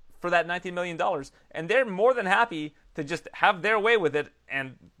for that $19 million, and they're more than happy to just have their way with it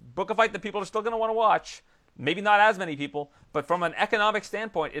and book a fight that people are still going to want to watch. Maybe not as many people, but from an economic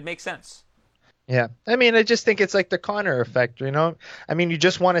standpoint, it makes sense. Yeah. I mean, I just think it's like the Conor effect, you know? I mean, you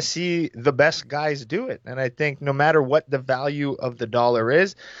just want to see the best guys do it. And I think no matter what the value of the dollar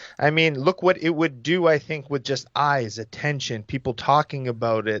is, I mean, look what it would do, I think, with just eyes, attention, people talking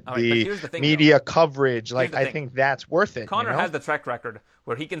about it, Right, the thing, media though. coverage. Like, I think that's worth it. Conor you know? has the track record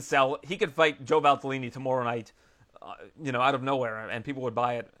where he could fight Joe Valtellini tomorrow night, out of nowhere, and people would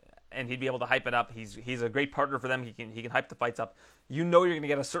buy it. And he'd be able to hype it up. He's a great partner for them. He can hype the fights up. You know you're going to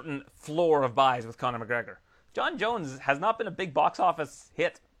get a certain floor of buys with Conor McGregor. John Jones has not been a big box office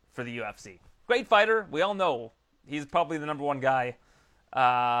hit for the UFC. Great fighter. We all know he's probably the number one guy,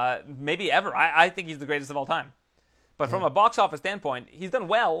 maybe ever. I think he's the greatest of all time. But from a box office standpoint, he's done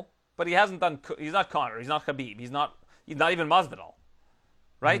well, but he's not Conor. He's not Khabib. He's not even Masvidal.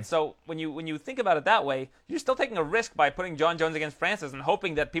 Right? So when you think about it that way, you're still taking a risk by putting John Jones against Francis and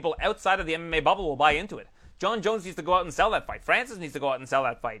hoping that people outside of the MMA bubble will buy into it. John Jones needs to go out and sell that fight. Francis needs to go out and sell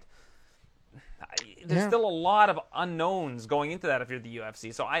that fight. There's still a lot of unknowns going into that if you're the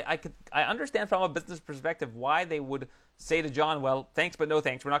UFC. So I understand from a business perspective why they would say to John, well, thanks but no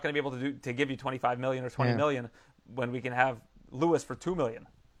thanks. We're not going to be able to give you $25 million or $20 million when we can have Lewis for $2 million.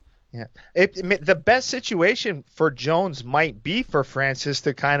 Yeah, the best situation for Jones might be for Francis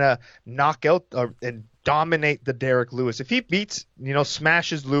to kind of knock out and dominate the Derek Lewis. If he beats,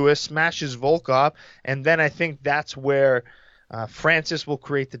 smashes Lewis, smashes Volkov, and then I think that's where Francis will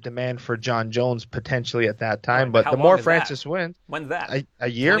create the demand for John Jones potentially at that time. But the more Francis wins, when's that? A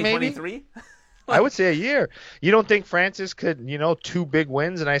year maybe? 2023? I would say a year. You don't think Francis could, 2 big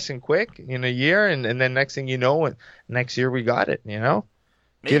wins nice and quick in a year, and then next thing you know, next year we got it,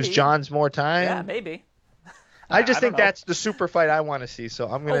 Maybe. Gives Johns more time. Yeah, maybe. I just think that's the super fight I want to see. So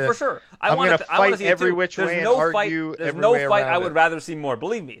I'm gonna. Oh, for sure. I'm gonna fight every which way and argue There's every no way fight around I would rather see more.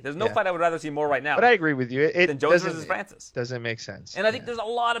 Believe me, there's no fight I would rather see more right now. But I agree with you. Than Jones versus Francis. Doesn't make sense. And I think there's a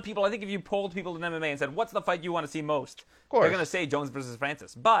lot of people. I think if you polled people in MMA and said, "What's the fight you want to see most?" They're going to say Jones versus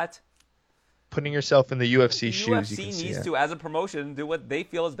Francis. But putting yourself in the UFC shoes, UFC you can needs see to, as a promotion, do what they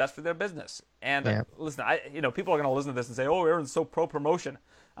feel is best for their business. And listen, people are going to listen to this and say, "Oh, Aaron's so pro promotion."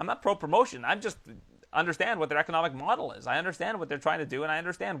 I'm not pro promotion. I'm just understand what their economic model is. I understand what they're trying to do, and I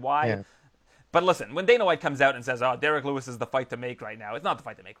understand why. Yeah. But listen, when Dana White comes out and says, "Oh, Derek Lewis is the fight to make right now," it's not the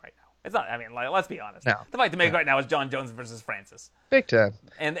fight to make right now. It's not. I mean, let's be honest. No. The fight to make right now is John Jones versus Francis. Big time.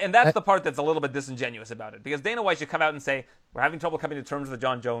 And that's the part that's a little bit disingenuous about it, because Dana White should come out and say, "We're having trouble coming to terms with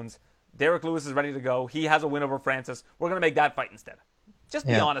John Jones. Derek Lewis is ready to go. He has a win over Francis. We're going to make that fight instead." Just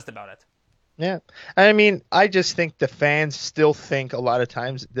be honest about it. Yeah. I mean, I just think the fans still think a lot of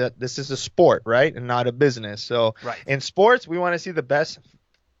times that this is a sport, right, and not a business. So in sports, we want to see the best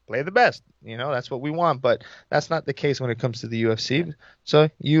play the best. That's what we want. But that's not the case when it comes to the UFC. So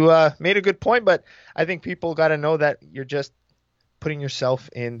you made a good point, but I think people got to know that you're just putting yourself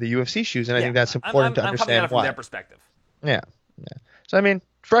in the UFC shoes, and I think that's important to understand coming at it from why. their perspective. Yeah. So, I mean,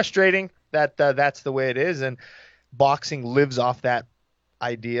 frustrating that that's the way it is, and boxing lives off that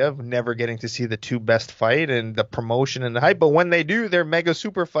idea of never getting to see the two best fight and the promotion and the hype. But when they do, they're mega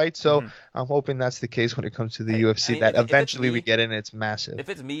super fights. So I'm hoping that's the case when it comes to the UFC, that eventually we get in. It's massive. If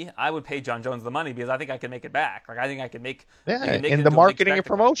it's me, I would pay John Jones the money because I think I can make it back. Like, I think I can make. Yeah, and the marketing and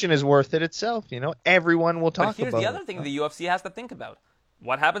promotion is worth it itself. Everyone will talk about it. But here's the other thing the UFC has to think about.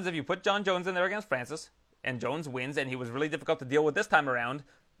 What happens if you put John Jones in there against Francis and Jones wins and he was really difficult to deal with this time around?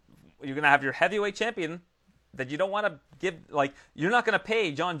 You're going to have your heavyweight champion that you don't want to give, you're not going to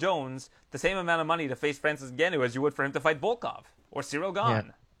pay John Jones the same amount of money to face Francis Ngannou as you would for him to fight Volkov or Cyril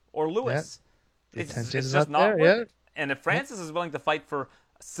Gane or Lewis. Yeah. It's just not worth it. And if Francis is willing to fight for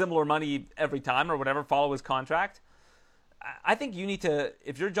similar money every time or whatever, follow his contract, I think you need to,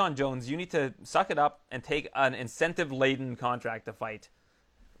 if you're John Jones, you need to suck it up and take an incentive-laden contract to fight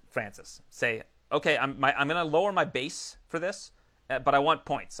Francis. Say, okay, I'm going to lower my base for this, but I want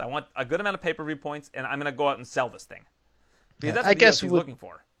points. I want a good amount of pay-per-view points, and I'm going to go out and sell this thing. Because that's what the UFC's looking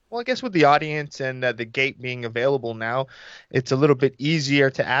for. Well, I guess with the audience and the gate being available now, it's a little bit easier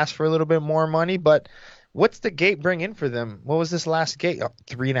to ask for a little bit more money. But what's the gate bring in for them? What was this last gate?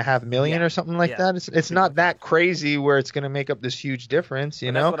 $3.5 million or something like that? It's not that crazy where it's going to make up this huge difference,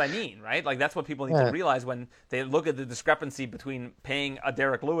 you know? That's what I mean, right? That's what people need to realize when they look at the discrepancy between paying a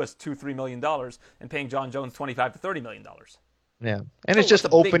Derek Lewis $2-3 million and paying John Jones $25 to $30 million. Yeah, and it's just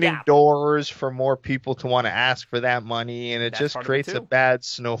opening doors for more people to want to ask for that money, and it just creates a bad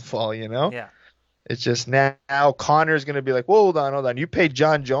snowball, Yeah. It's just now Connor's going to be like, whoa, hold on. You paid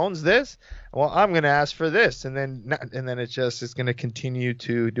John Jones this? Well, I'm going to ask for this. And then it's going to continue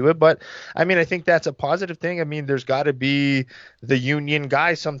to do it. But I mean, I think that's a positive thing. I mean, there's got to be the union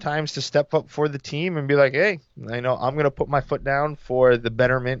guy sometimes to step up for the team and be like, hey, I know I'm going to put my foot down for the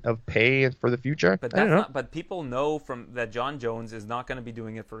betterment of pay and for the future. But I don't know. But people know that John Jones is not going to be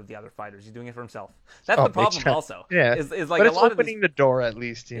doing it for the other fighters. He's doing it for himself. That's the problem also. Yeah. Is like but a it's lot opening of the door at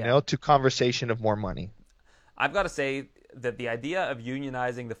least, you know, to conversation of more money. I've got to say that the idea of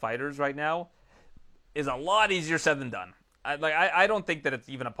unionizing the fighters right now is a lot easier said than done. I don't think that it's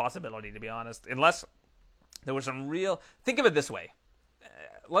even a possibility, to be honest, unless there was some real. Think of it this way.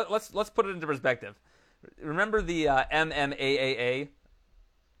 Let's put it into perspective. Remember the MMAAA?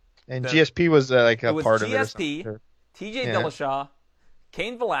 And GSP was like a part GSP, of it. Or TJ Dillashaw,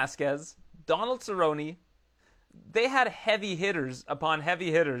 Cain Velasquez, Donald Cerrone. They had heavy hitters upon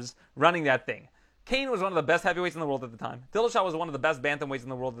heavy hitters running that thing. Cain was one of the best heavyweights in the world at the time. Dillashaw was one of the best bantamweights in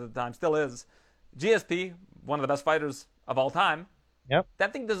the world at the time, still is. GSP, one of the best fighters of all time. Yep.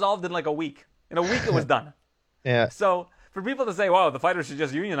 That thing dissolved in like a week. In a week it was done. Yeah. So for people to say, wow, the fighters should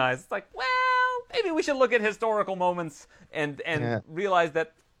just unionize, it's like, well, maybe we should look at historical moments and realize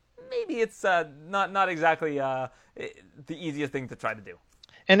that maybe it's not exactly the easiest thing to try to do.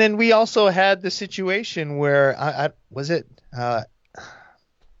 And then we also had the situation where was it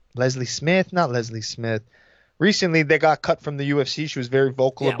Leslie Smith? Not Leslie Smith. Recently, they got cut from the UFC. She was very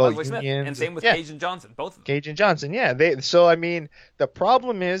vocal about Leslie unions. Smith. And same with Cage and Johnson, both of them. Cage and Johnson, yeah. So, I mean, the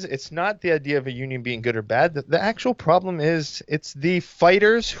problem is it's not the idea of a union being good or bad. The actual problem is it's the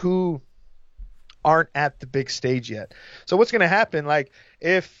fighters who aren't at the big stage yet. So what's going to happen, like,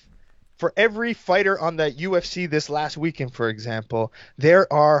 if for every fighter on the UFC this last weekend, for example,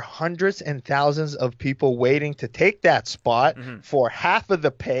 there are hundreds and thousands of people waiting to take that spot for half of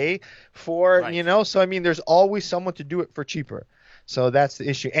the pay so I mean, there's always someone to do it for cheaper. So that's the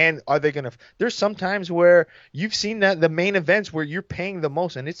issue. And are they going to – there's some times where you've seen that the main events where you're paying the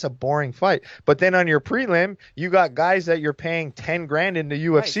most and it's a boring fight. But then on your prelim, you got guys that you're paying $10,000 in the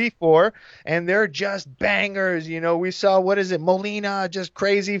UFC for, and they're just bangers. You know, we saw, Molina, just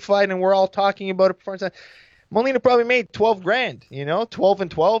crazy fight, and we're all talking about it before. Molina probably made $12,000, 12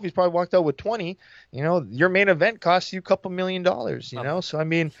 and 12. He's probably walked out with 20. Your main event costs you a couple $1 million, So, I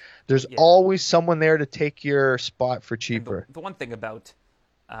mean, there's always someone there to take your spot for cheaper. The one thing about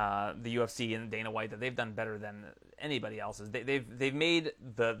the UFC and Dana White that they've done better than anybody else is they've made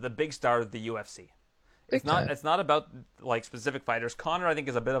the big star of the UFC. It's not about like specific fighters. Conor, I think,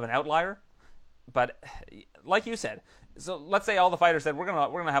 is a bit of an outlier, but like you said. So let's say all the fighters said we're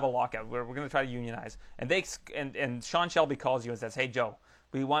gonna have a lockout. We're gonna try to unionize, and Sean Shelby calls you and says, "Hey Joe,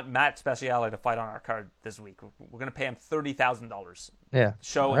 we want Matt Speciale to fight on our card this week. We're gonna pay him $30,000. Yeah,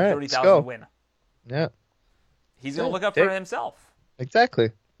 show and 30,000 win. Yeah, he's gonna look out for himself.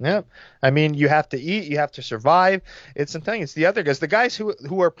 Exactly. Yeah, I mean, you have to eat, you have to survive. It's something. It's the other guys, the guys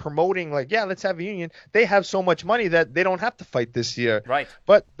who are promoting, like, yeah, let's have a union. They have so much money that they don't have to fight this year. Right.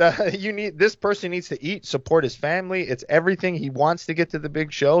 But this person needs to eat, support his family. It's everything. He wants to get to the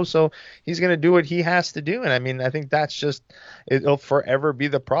big show, so he's gonna do what he has to do. And I mean, I think that's just it'll forever be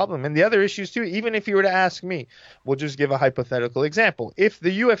the problem. And the other issues too. Even if you were to ask me, we'll just give a hypothetical example. If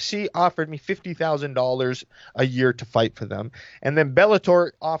the UFC offered me $50,000 a year to fight for them, and then Bellator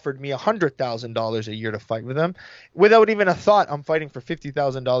offered me $100,000 a year to fight with them, without even a thought, I'm fighting for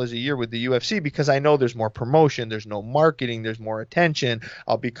 $50,000 a year with the UFC because I know there's more promotion, there's no marketing, there's more attention.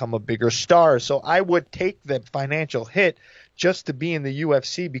 I'll become a bigger star. So I would take the financial hit just to be in the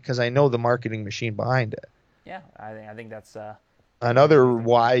UFC because I know the marketing machine behind it. Yeah, I think that's another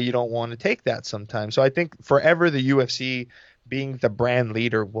why you don't want to take that sometimes. So I think forever the UFC being the brand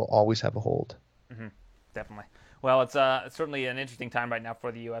leader will always have a hold. Mm-hmm. Definitely. Well, it's certainly an interesting time right now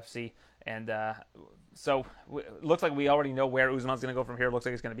for the UFC, and so it looks like we already know where Usman's going to go from here. It looks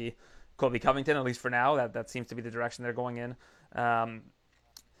like it's going to be Colby Covington, at least for now. That seems to be the direction they're going in. There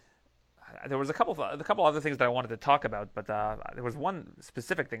was a couple other things that I wanted to talk about, but there was one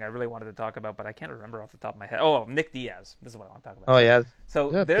specific thing I really wanted to talk about, but I can't remember off the top of my head. Oh, Nick Diaz. This is what I want to talk about. Oh, yeah.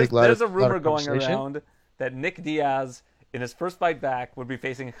 So yeah, there's a rumor going around that Nick Diaz, in his first fight back, would be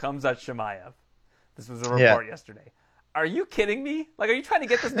facing Khamzat Chimaev. This was a report yesterday. Are you kidding me? Like, are you trying to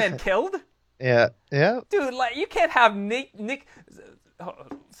get this man killed? Yeah. Dude, like, you can't have Nick.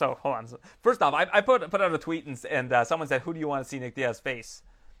 So hold on. First off, I put out a tweet and someone said, "Who do you want to see Nick Diaz face?"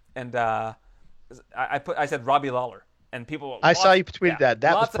 And I said Robbie Lawler, and people. I saw you tweeted that.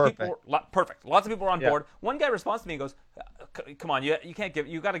 That was perfect. Perfect. Lots of people were on board. One guy responds to me and goes, "Come on, you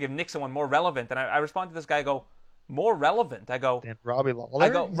got to give Nick someone more relevant." And I respond to this guy, I go, more relevant. I go, And Robbie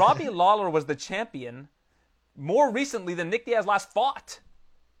Lawler. Robbie Lawler was the champion more recently than Nick Diaz last fought.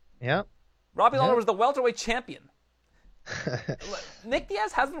 Yeah. Robbie Lawler was the welterweight champion. Nick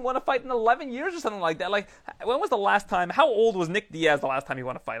Diaz hasn't won a fight in 11 years or something like that. Like, when was the last time? How old was Nick Diaz the last time he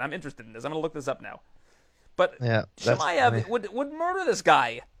won a fight? I'm interested in this. I'm going to look this up now. But Chimaev would murder this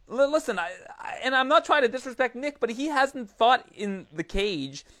guy. Listen, and I'm not trying to disrespect Nick, but he hasn't fought in the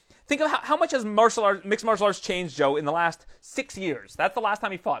cage. Think of how much has mixed martial arts changed, Joe, in the last 6 years. That's the last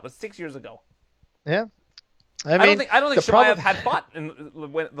time he fought. It was 6 years ago. Yeah. I don't think Chimaev had fought in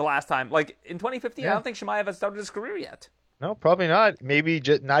the last time. Like in 2015, I don't think Chimaev had started his career yet. No, probably not. Maybe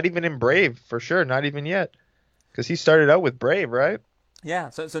just not even in Brave, for sure. Not even yet. Because he started out with Brave, right?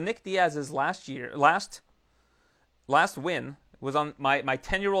 Yeah, so Nick Diaz's last win was on my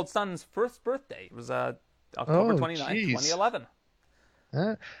 10-year-old son's first birthday. It was October 29th, 2011.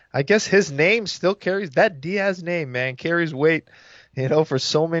 I guess his name still carries, that Diaz name, man, carries weight, for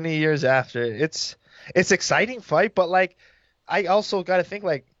so many years after. It's exciting fight, but like, I also got to think,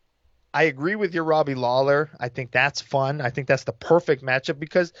 like, I agree with your Robbie Lawler. I think that's fun. I think that's the perfect matchup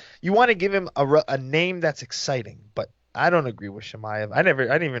because you want to give him a name that's exciting. But I don't agree with Chimaev. I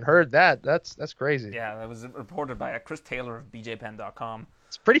didn't even heard that. That's crazy. Yeah, that was reported by Chris Taylor of BJPen.com.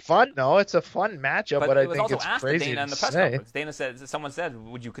 It's pretty fun, though. It's a fun matchup, but I think it's crazy Dana in the press conference. Dana said, someone said,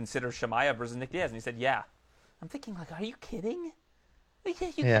 "Would you consider Chimaev versus Nick Diaz?" And he said, "Yeah." I'm thinking, like, are you kidding?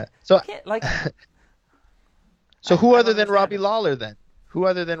 So who other than Robbie Lawler then? Who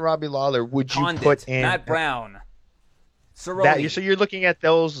other than Robbie Lawler would you put in? Matt Brown, Cerrone. So you're looking at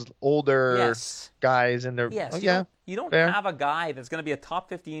those older guys and their. Yes. You don't fair. have a guy that's going to be a top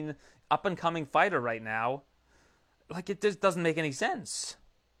 15 up and coming fighter right now. Like, it just doesn't make any sense.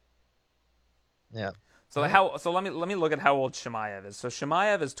 Yeah. So let me look at how old Chimaev is. So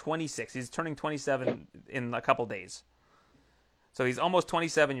Chimaev is 26. He's turning 27 in a couple days. So he's almost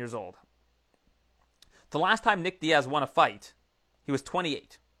 27 years old. The last time Nick Diaz won a fight, he was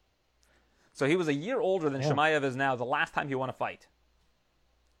 28. So he was a year older than Chimaev is now the last time he won a fight.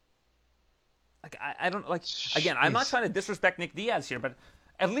 Like, I don't, like, again, I'm not trying to disrespect Nick Diaz here, but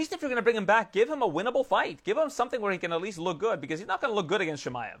at least if you're going to bring him back, give him a winnable fight. Give him something where he can at least look good, because he's not going to look good against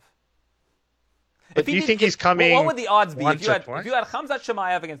Chimaev. But do you think he's coming? What would the odds be if you had Khamzat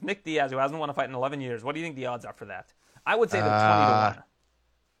Chimaev against Nick Diaz, who hasn't won a fight in 11 years? What do you think the odds are for that? I would say they're 20-1.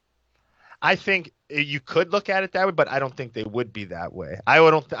 I think you could look at it that way, but I don't think they would be that way. I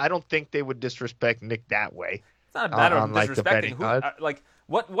don't think they would disrespect Nick that way. It's not a matter of disrespecting.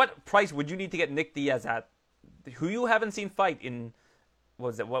 What price would you need to get Nick Diaz at, who you haven't seen fight in?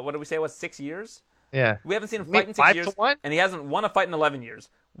 What did we say? 6 years? Yeah. We haven't seen him fight in 6 years, 5-1? and he hasn't won a fight in 11 years.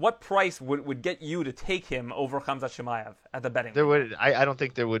 What price would get you to take him over Khamzat Chimaev at the betting? I don't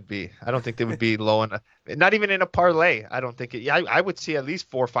think there would be. I don't think they would be low enough. Not even in a parlay. I don't think it. I would see at least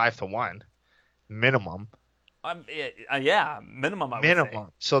 4 or 5-1 minimum. Yeah, minimum. I would say.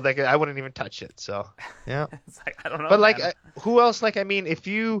 So like I wouldn't even touch it. So yeah. It's like, I don't know. But who else? Like, I mean,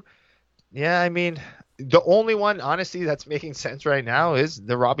 the only one honestly that's making sense right now is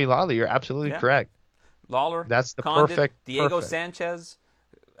the Robbie Lawler. You're absolutely correct. Lawler. That's the Condit, perfect. Diego Sanchez.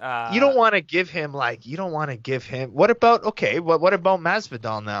 You don't want to give him what about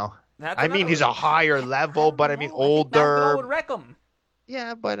Masvidal now? I mean, he's a higher level, but I mean, older. Masvidal would wreck him.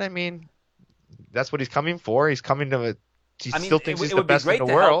 Yeah, but I mean, that's what he's coming for. He's coming to still thinks he's the best in the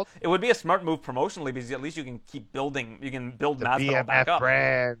world. It would be a smart move promotionally, because at least you can keep building. You can build the Masvidal BMF back up.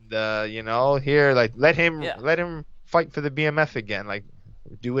 brand, let him fight for the BMF again. Like,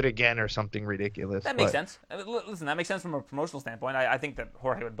 do it again or something ridiculous. That makes sense. Listen, that makes sense from a promotional standpoint. I think that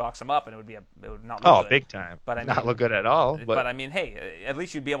Jorge would box him up, and it would not look good. Big time. But I mean, not look good at all. But I mean, hey, at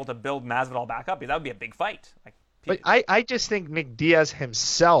least you'd be able to build Masvidal back up. That would be a big fight. But I just think Nick Diaz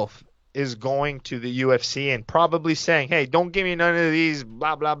himself is going to the UFC and probably saying, hey, don't give me none of these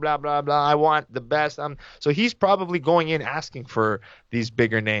blah, blah, blah, blah, blah. I want the best. So he's probably going in asking for these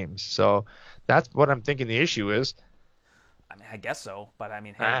bigger names. So that's what I'm thinking the issue is. I mean, I guess so. But I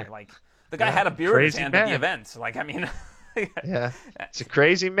mean, hey, the guy had a beer in his hand at the event. Like, I mean... Yeah, it's a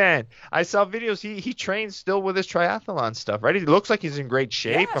crazy man. I saw videos. He trains still with his triathlon stuff, right? He looks like he's in great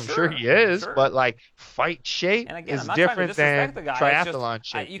shape. I'm sure he is, but like fight shape is different than triathlon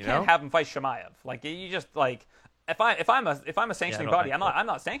shape. You can't have him fight Chimaev. Like, you just like if I'm a sanctioning body, I'm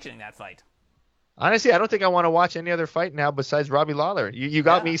not sanctioning that fight. Honestly, I don't think I want to watch any other fight now besides Robbie Lawler. You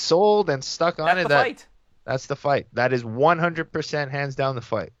got me sold and stuck on it. That's the fight. That is 100% hands down the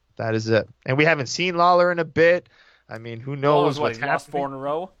fight. That is it. And we haven't seen Lawler in a bit. I mean, who knows what's happening? Lost 4 in a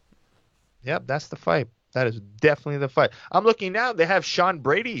row. Yep, that's the fight. That is definitely the fight. I'm looking now. They have Sean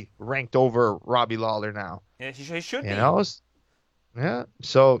Brady ranked over Robbie Lawler now. Yeah, he should be. You know, yeah.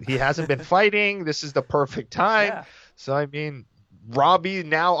 So he hasn't been fighting. This is the perfect time. Yeah. So I mean, Robbie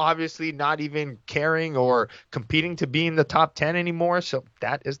now obviously not even caring or competing to be in the top 10 anymore. So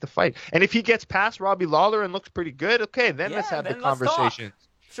that is the fight. And if he gets past Robbie Lawler and looks pretty good, okay, then let's have the conversation.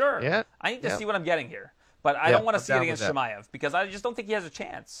 Sure. Yeah. I need to see what I'm getting here. But I don't want to see it against that. Chimaev because I just don't think he has a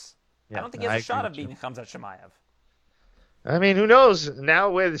chance. Yeah, I don't think he has a shot of beating Khamzat Chimaev. I mean, who knows? Now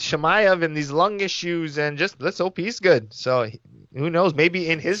with Chimaev and these lung issues, and just let's hope he's good. So who knows? Maybe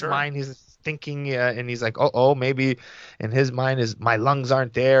in his mind he's thinking, and he's like, maybe in his mind is my lungs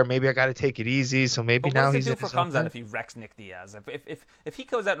aren't there. Maybe I got to take it easy. So maybe but now he's he's for Khamzat if he wrecks Nick Diaz. If he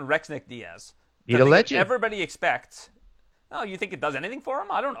goes out and wrecks Nick Diaz, he's a legend. Everybody expects. Oh, you think it does anything for him?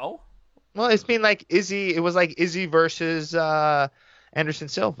 I don't know. Well, it's been like Izzy. It was like Izzy versus Anderson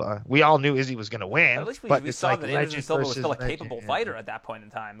Silva. We all knew Izzy was going to win. At least but we it's saw like that Anderson Silva was still a legend, capable fighter at that point in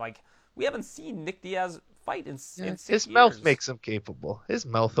time. Like, we haven't seen Nick Diaz fight in 6 years. His mouth makes him capable. His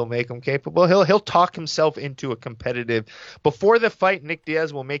mouth will make him capable. He'll talk himself into a competitive. Before the fight, Nick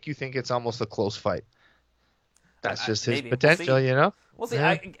Diaz will make you think it's almost a close fight. That's just his potential, you know? We'll see.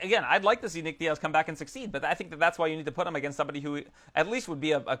 Yeah. I'd like to see Nick Diaz come back and succeed, but I think that's why you need to put him against somebody who at least would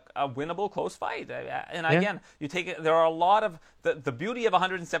be a winnable close fight. And again, you take it. There are a lot of the beauty of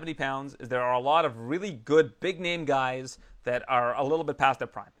 170 pounds is there are a lot of really good big name guys that are a little bit past their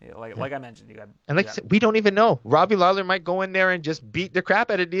prime. Like I mentioned, I said, we don't even know. Robbie Lawler might go in there and just beat the crap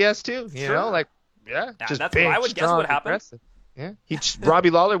out of Diaz too. You know, just that's big, what I would guess would happen. Aggressive. Yeah, Robbie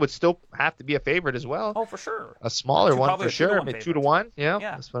Lawler would still have to be a favorite as well. Oh, for sure. A smaller one for sure. 2-1. Yeah,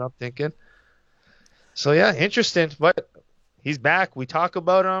 that's what I'm thinking. So yeah, interesting. But he's back. We talk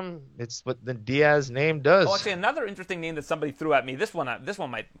about him. It's what the Diaz name does. Oh, actually, another interesting name that somebody threw at me. This one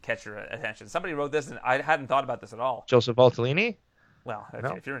might catch your attention. Somebody wrote this, and I hadn't thought about this at all. Joseph Valtellini. Well,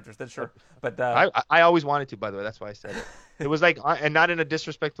 if you're interested, sure. But I always wanted to, by the way. That's why I said it. It was like, and not in a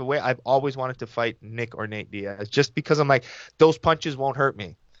disrespectful way, I've always wanted to fight Nick or Nate Diaz just because I'm like, those punches won't hurt me.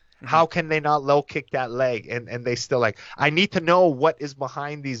 Mm-hmm. How can they not low kick that leg? And they still I need to know what is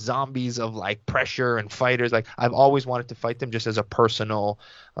behind these zombies of like pressure and fighters. Like I've always wanted to fight them just as a personal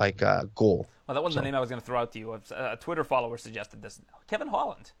goal. Well, that wasn't the name I was going to throw out to you. A Twitter follower suggested this. Kevin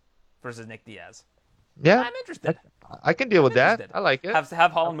Holland versus Nick Diaz. Yeah, I'm interested. I can deal with that. I like it.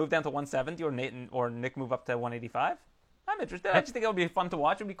 Have Holland move down to 170 or Nick move up to 185. I'm interested. I just think it would be fun to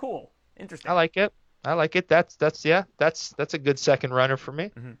watch. It would be cool. Interesting. I like it. That's a good second runner for me.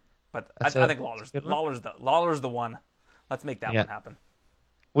 Mm-hmm. But I think Lawler's the one. Let's make that one happen.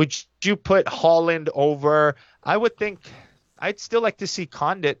 Would you put Holland over? I would think I'd still like to see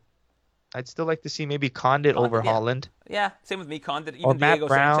Condit. I'd still like to see maybe Condit over Holland. Yeah, same with me. Condit, even or Diego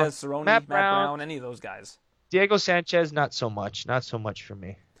Brown. Sanchez, Cerrone, Matt Brown, any of those guys. Diego Sanchez, not so much. Not so much for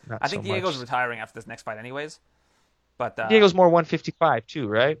me. I think Diego's retiring after this next fight anyways. But Diego's more 155 too,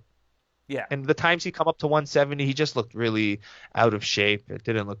 right? Yeah. And the times he come up to 170, he just looked really out of shape. It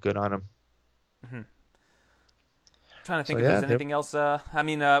didn't look good on him. Mm-hmm. Trying to think if there's anything else.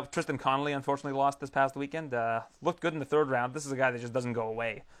 Tristan Connolly unfortunately lost this past weekend. Looked good in the third round. This is a guy that just doesn't go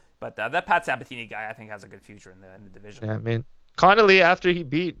away. But that Pat Sabatini guy, I think, has a good future in the division. Yeah, I mean, Connolly, after he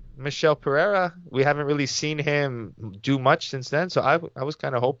beat Michel Pereira, we haven't really seen him do much since then. So I was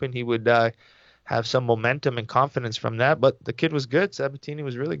kind of hoping he would have some momentum and confidence from that. But the kid was good. Sabatini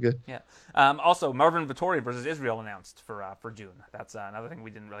was really good. Yeah. Also, Marvin Vettori versus Israel announced for June. That's another thing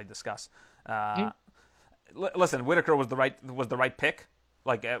we didn't really discuss. Listen, Whitaker was the right pick.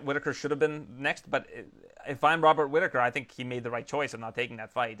 Like Whitaker should have been next, but if I'm Robert Whitaker, I think he made the right choice of not taking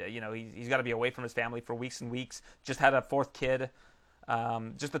that fight. He's got to be away from his family for weeks and weeks. Just had a fourth kid.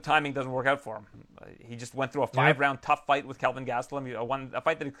 Just the timing doesn't work out for him. He just went through a 5-round tough fight with Kelvin Gastelum, a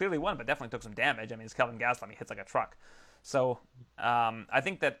fight that he clearly won, but definitely took some damage. I mean, it's Kelvin Gastelum. He hits like a truck. So I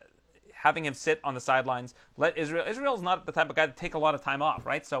think that having him sit on the sidelines, let Israel's not the type of guy to take a lot of time off,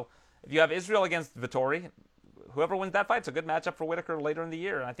 right? So if you have Israel against Vettori, whoever wins that fight, it's a good matchup for Whitaker later in the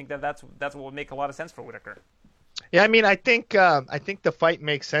year, and I think that's what would make a lot of sense for Whitaker. Yeah, I mean, I think the fight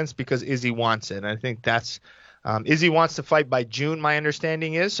makes sense because Izzy wants it. I think that's Izzy wants to fight by June. My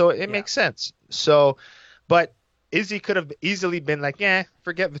understanding is so it makes sense. So, but Izzy could have easily been like,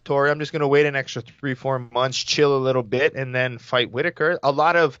 forget Vettori. I'm just going to wait an extra 3-4 months, chill a little bit, and then fight Whitaker. A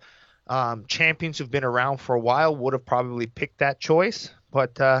lot of champions who've been around for a while would have probably picked that choice,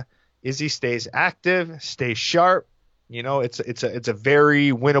 but Izzy stays active, stays sharp. It's a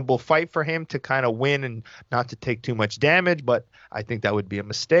very winnable fight for him to kind of win and not to take too much damage. But I think that would be a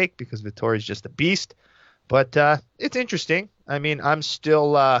mistake because Vettori's just a beast. But it's interesting. I mean, I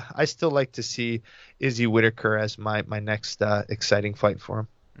still like to see Izzy Whitaker as my next exciting fight for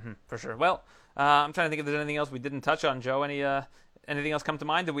him. For sure. Well, I'm trying to think if there's anything else we didn't touch on, Joe. Anything else come to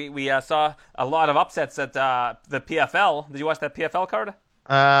mind? We saw a lot of upsets at the PFL. Did you watch that PFL card?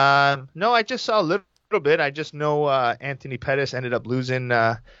 No, I just saw a little bit. I just know Anthony Pettis ended up losing.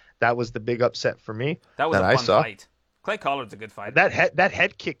 That was the big upset for me. That was a fun fight. Clay Collard's a good fighter. That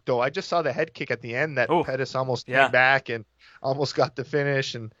head kick though, I just saw the head kick at the end that Pettis almost came back and almost got the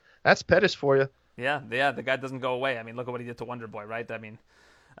finish, and that's Pettis for you. Yeah, the guy doesn't go away. I mean, look at what he did to Wonder Boy, right? I mean,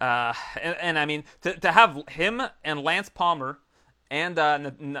 and I mean to have him and Lance Palmer and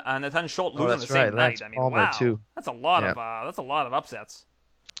Nathan Schultz lose on the same night. Lance I mean, Palmer wow, too. That's a lot of upsets.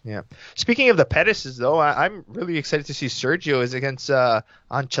 Yeah. Speaking of the Pettises, though, I'm really excited to see Sergio is against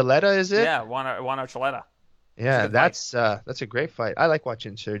Archuleta, is it? Yeah, Juan Archuleta. Yeah, that's a great fight. I like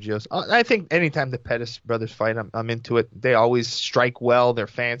watching Sergio's. I think anytime the Pettis brothers fight, I'm into it. They always strike well. They're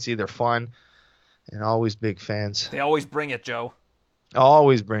fancy. They're fun, and always big fans. They always bring it, Joe.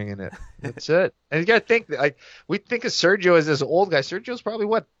 Always bringing it. That's it. And you gotta think, like, we think of Sergio as this old guy. Sergio's probably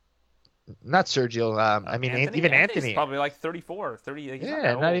what? Not Sergio. I mean, even Anthony. Probably like 34, 30.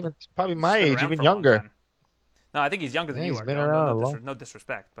 Yeah, not even probably my age, even younger. No, I think he's younger than you are. He's been around no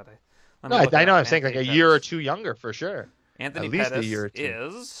disrespect, but I know. I'm saying like a year or two younger for sure. Anthony At least Pettis a year or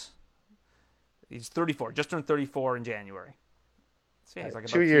two. He's 34. Just turned 34 in January. So yeah, he's like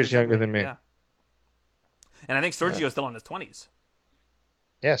about 2 years younger than me. Yeah. And I think Sergio's still in his 20s.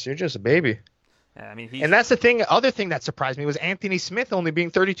 Yes, you're just a baby. Yeah, I mean, and that's the thing. Other thing that surprised me was Anthony Smith only being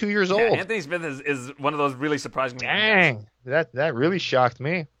 32 years old. Anthony Smith is one of those really surprising. Dang, that really shocked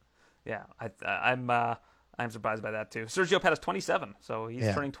me. Yeah, I'm surprised by that too. Sergio Pettis 27, so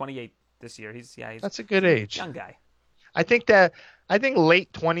he's turning 28 this year. He's that's a good age. Young guy. I think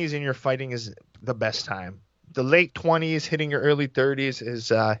late 20s in your fighting is the best time. The late 20s, hitting your early 30s is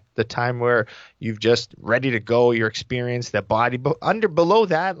the time where you've just ready to go. You're experienced, that body. But below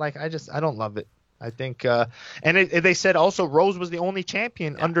that, like I don't love it. I think, and they said also Rose was the only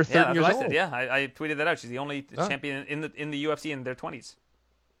champion under 30 years old. Yeah, I tweeted that out. She's the only champion in the UFC in their 20s.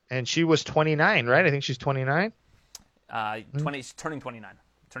 And she was 29, right? I think she's 29. 20, she's turning 29.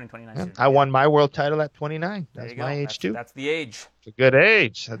 Turning 29 soon. I won my world title at 29. That's my age too. That's the age. It's a good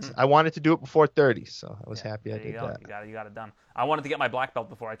age. I wanted to do it before 30, so I was happy I did that. You got it done. I wanted to get my black belt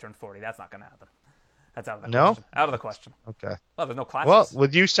before I turned 40. That's not going to happen. That's out of the question. Out of the question. Okay. Well, there's no classes. Well,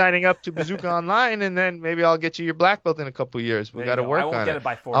 with you signing up to Bazooka Online, and then maybe I'll get you your black belt in a couple of years. We got to work on it. I won't get it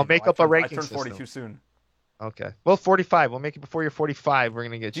by 40. I'll make up a ranking system. I turned 40 too system. soon. Okay. Well, 45. We'll make it before you're 45. We're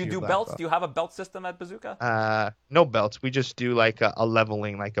going to get you. Do you do belts? Do you have a belt system at Bazooka? No belts. We just do like a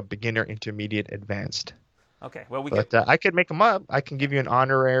leveling, like a beginner, intermediate, advanced. Okay. Well, I could make them up. I can give you an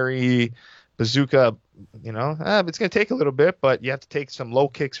honorary Bazooka. You know, it's going to take a little bit, but you have to take some low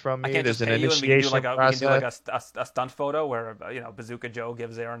kicks from me. There's an initiation process. We can do like a stunt photo where Bazooka Joe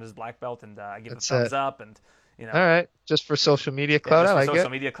gives Aaron his black belt, and I give him a thumbs up, and All right, just for social media clout. I like social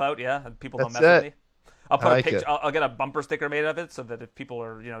media clout. Yeah, people don't mess with me. I'll put a picture. I'll get a bumper sticker made of it so that if people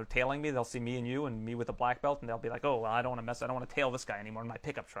are tailing me, they'll see me and you and me with a black belt, and they'll be like, "Oh, well, I don't want to mess. I don't want to tail this guy anymore in my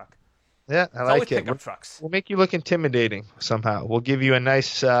pickup truck." Yeah, I like it. Pickup trucks. We'll make you look intimidating somehow. We'll give you a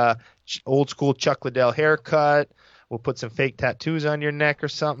nice old school Chuck Liddell haircut. We'll put some fake tattoos on your neck or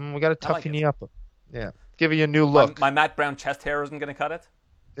something. We got to toughen you up. Yeah, give you a new look. My Matt Brown chest hair isn't going to cut it.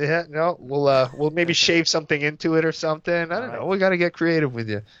 Yeah, no. We'll maybe shave something into it or something. I don't know. We got to get creative with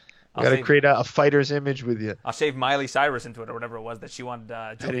you. We got to create a fighter's image with you. I'll shave Miley Cyrus into it or whatever it was that she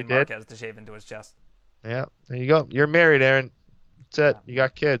wanted Julian Marquez to shave into his chest. Yeah, there you go. You're married, Aaron. That's it. You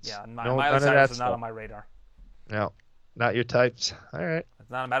got kids. Yeah, Miley Cyrus is not on my radar. No, not your types. All right. It's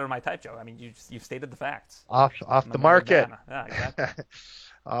not a matter of my type, Joe. I mean, you've stated the facts. Off the market. Yeah, exactly.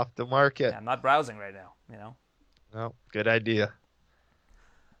 Off the market. Yeah, I'm not browsing right now. No, good idea.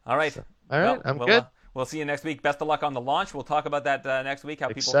 All right. I'm good. We'll see you next week. Best of luck on the launch. We'll talk about that next week. How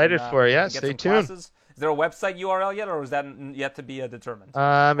excited people for you. Yeah, get stay some tuned. Classes. Is there a website URL yet, or is that yet to be determined?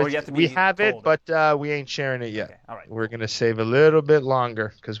 We have it, but we ain't sharing it yet. Okay. All right. We're gonna save a little bit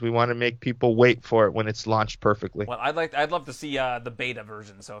longer because we want to make people wait for it when it's launched perfectly. Well, I'd love to see the beta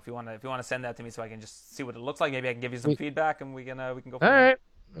version. So if you want to send that to me so I can just see what it looks like, maybe I can give you some feedback and we can go. From all right.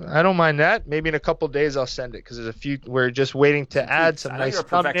 I don't mind that. Maybe in a couple of days I'll send it because there's a few. We're just waiting to add some nice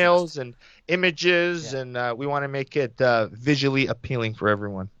thumbnails and images, and we want to make it visually appealing for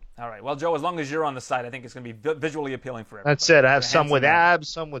everyone. All right. Well, Joe, as long as you're on the site, I think it's going to be visually appealing for everyone. That's it. I have some with abs,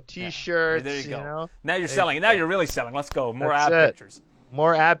 some with T-shirts. Yeah. There you go. know? Now you're selling. Now you're really selling. Let's go. More ab pictures.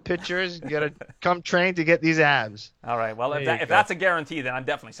 More ab pictures. You got to come train to get these abs. All right. Well, if that's a guarantee, then I'm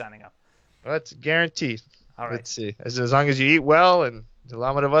definitely signing up. That's guaranteed. All right. Let's see. As long as you eat well and a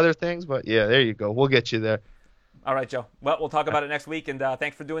lot of other things, but yeah, there you go. We'll get you there. All right, Joe. Well, we'll talk about it next week, and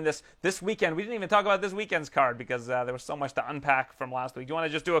thanks for doing this weekend. We didn't even talk about this weekend's card because there was so much to unpack from last week. Do you want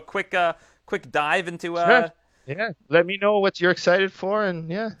to just do a quick dive into? Sure. Yeah. Let me know what you're excited for, and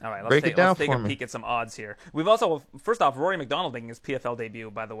yeah. All right. Break it down let's take for a me. peek at some odds here. We've also, first off, Rory McDonald making his PFL debut,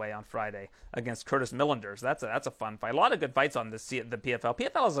 by the way, on Friday against Curtis Millender. So that's a fun fight. A lot of good fights on the PFL.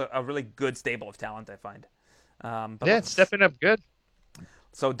 PFL is a really good stable of talent, I find. It's stepping up good.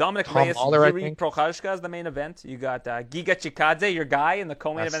 So Dominic Tom Reyes, Mahler, Yuri Prochazka is the main event. You got Giga Chikadze, your guy, in the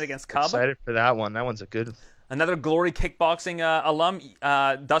co-main event against Cub. Excited for that one. That one's a good. Another Glory Kickboxing alum,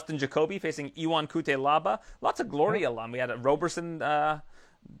 Dustin Jacoby, facing Iwan Kutelaba. Lots of Glory alum. We had Roberson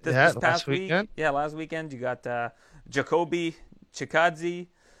this past week. Yeah, last weekend. You got Jacoby, Chikadze.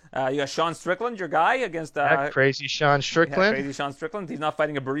 You got Sean Strickland, your guy, against crazy Sean Strickland. Crazy Sean Strickland. He's not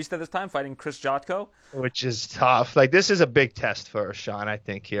fighting a barista this time, fighting Chris Jotko. Which is tough. Like, this is a big test for Sean, I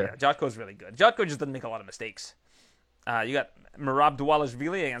think, here. Yeah, Jotko's really good. Jotko just doesn't make a lot of mistakes. You got Merab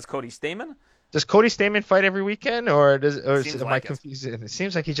Dvalishvili against Cody Stamen. Does Cody Stamen fight every weekend, or am I like confused? It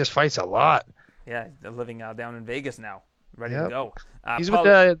seems like he just fights a lot. Yeah, they're living down in Vegas now, ready to go. He's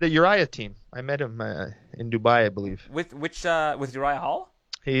with the Uriah team. I met him in Dubai, I believe. With Uriah Hall?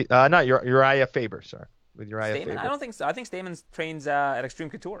 He not Uriah Faber, sorry. With Uriah Stamen? Faber. I don't think so. I think Stamen trains at Extreme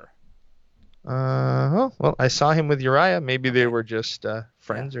Couture. Well, I saw him with Uriah. Maybe they were just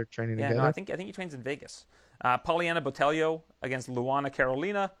friends or training together. No, I think he trains in Vegas. Poliana Botelho against Luana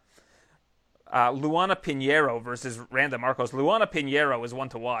Carolina. Luana Pinheiro versus Randa Marcos. Luana Pinheiro is one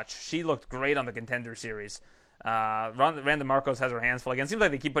to watch. She looked great on the Contender Series. Randa Marcos has her hands full again. It seems like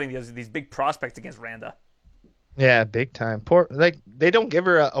they keep putting these big prospects against Randa. Yeah, big time. They don't give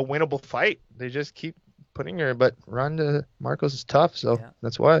her a winnable fight. They just keep putting her. But Randa Marcos is tough, so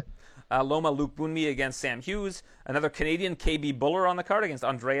that's why. Loma Luke Bunmi against Sam Hughes. Another Canadian, KB Buller, on the card against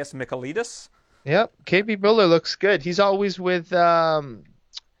Andreas Michailidis. Yep, KB Buller looks good. He's always with.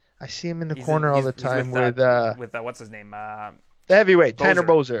 I see him in the corner all the time with what's his name? The heavyweight, Bozer. Tanner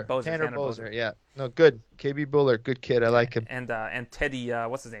Bozer. Tanner Bozer, yeah. No, good. KB Buller, good kid. I like him. And Teddy,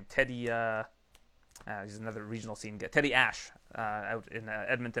 what's his name? Teddy. He's another regional scene guy. Teddy Ash out in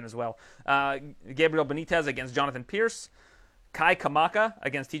Edmonton as well. Gabriel Benitez against Jonathan Pierce. Kai Kamaka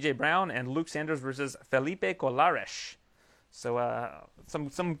against TJ Brown, and Luke Sanders versus Felipe Colares. So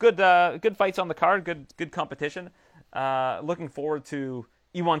some good fights on the card. Good competition. Looking forward to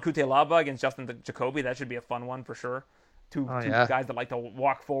Iwan Kutelaba against Justin Jacoby. That should be a fun one for sure. Two guys that like to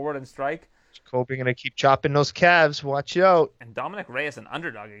walk forward and strike. Jacoby going to keep chopping those calves. Watch out. And Dominic Reyes, an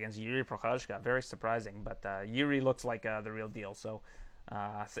underdog against Yuri Prochazka. Very surprising, but Yuri looks like the real deal. So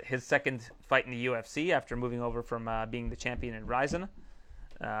his second fight in the UFC after moving over from being the champion in Rizin.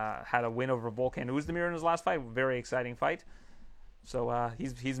 Had a win over Volkan Oezdemir in his last fight. Very exciting fight. So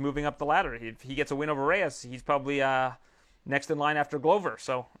he's moving up the ladder. If he gets a win over Reyes, he's probably next in line after Glover.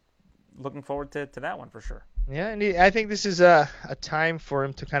 So looking forward to that one for sure. Yeah, and I think this is a time for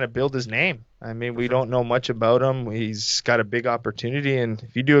him to kind of build his name. I mean, we don't know much about him. He's got a big opportunity, and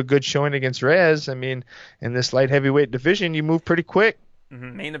if you do a good showing against Reyes, I mean, in this light heavyweight division, you move pretty quick.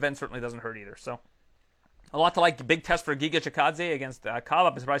 Mm-hmm. Main event certainly doesn't hurt either. So a lot to like. Big test for Giga Chikadze against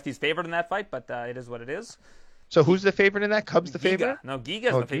Cobb. I'm surprised he's favored in that fight, but it is what it is. So who's the favorite in that? Cub's the favorite? No,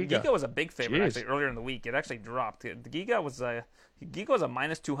 Giga's the favorite. Giga was a big favorite actually earlier in the week. It actually dropped. Giga was a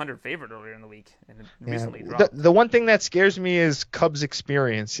minus 200 favorite earlier in the week, and it recently dropped. The one thing that scares me is Cub's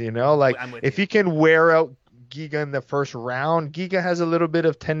experience. You know, like if he can wear out Giga in the first round, Giga has a little bit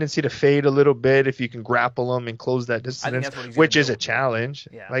of tendency to fade a little bit if you can grapple him and close that distance, which is a challenge.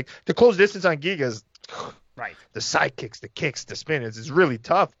 Yeah. Like the close distance on Giga's. Right. The side kicks, the spins, it's really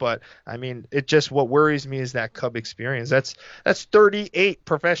tough. But I mean, what worries me is that Cub experience. That's 38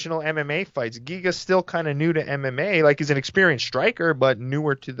 professional MMA fights. Giga's still kind of new to MMA. Like, he's an experienced striker, but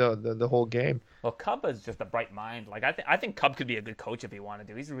newer to the whole game. Well, Cub is just a bright mind. Like I think Cub could be a good coach if he wanted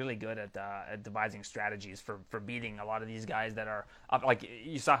to. He's really good at devising strategies for beating a lot of these guys that are up. Like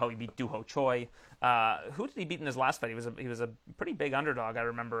you saw how he beat Doo-Ho Choi. Who did he beat in his last fight? He was a pretty big underdog, I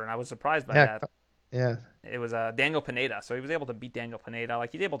remember, and I was surprised by that. Yeah, it was Daniel Pineda, so he was able to beat Daniel Pineda.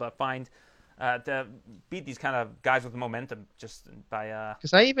 Like he's able to to beat these kind of guys with momentum just by.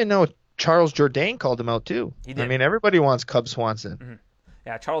 Because I even know Charles Jourdain called him out too. He did. I mean, everybody wants Cub Swanson. Mm-hmm.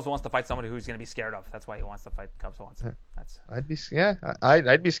 Yeah, Charles wants to fight somebody who's going to be scared of. That's why he wants to fight Cub Swanson. I'd be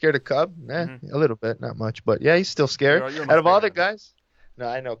scared of Cub. A little bit, not much, but yeah, he's still scared. Out of all the guys, no,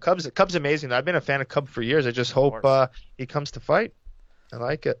 I know Cub's amazing. I've been a fan of Cub for years. I just hope he comes to fight. I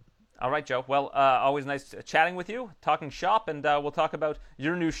like it. All right, Joe. Well, always nice chatting with you, talking shop, and we'll talk about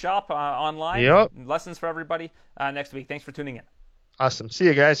your new shop online. Yep. Lessons for everybody next week. Thanks for tuning in. Awesome. See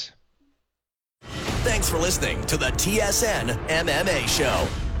you guys. Thanks for listening to the TSN MMA Show.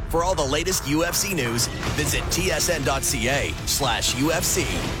 For all the latest UFC news, visit tsn.ca/UFC.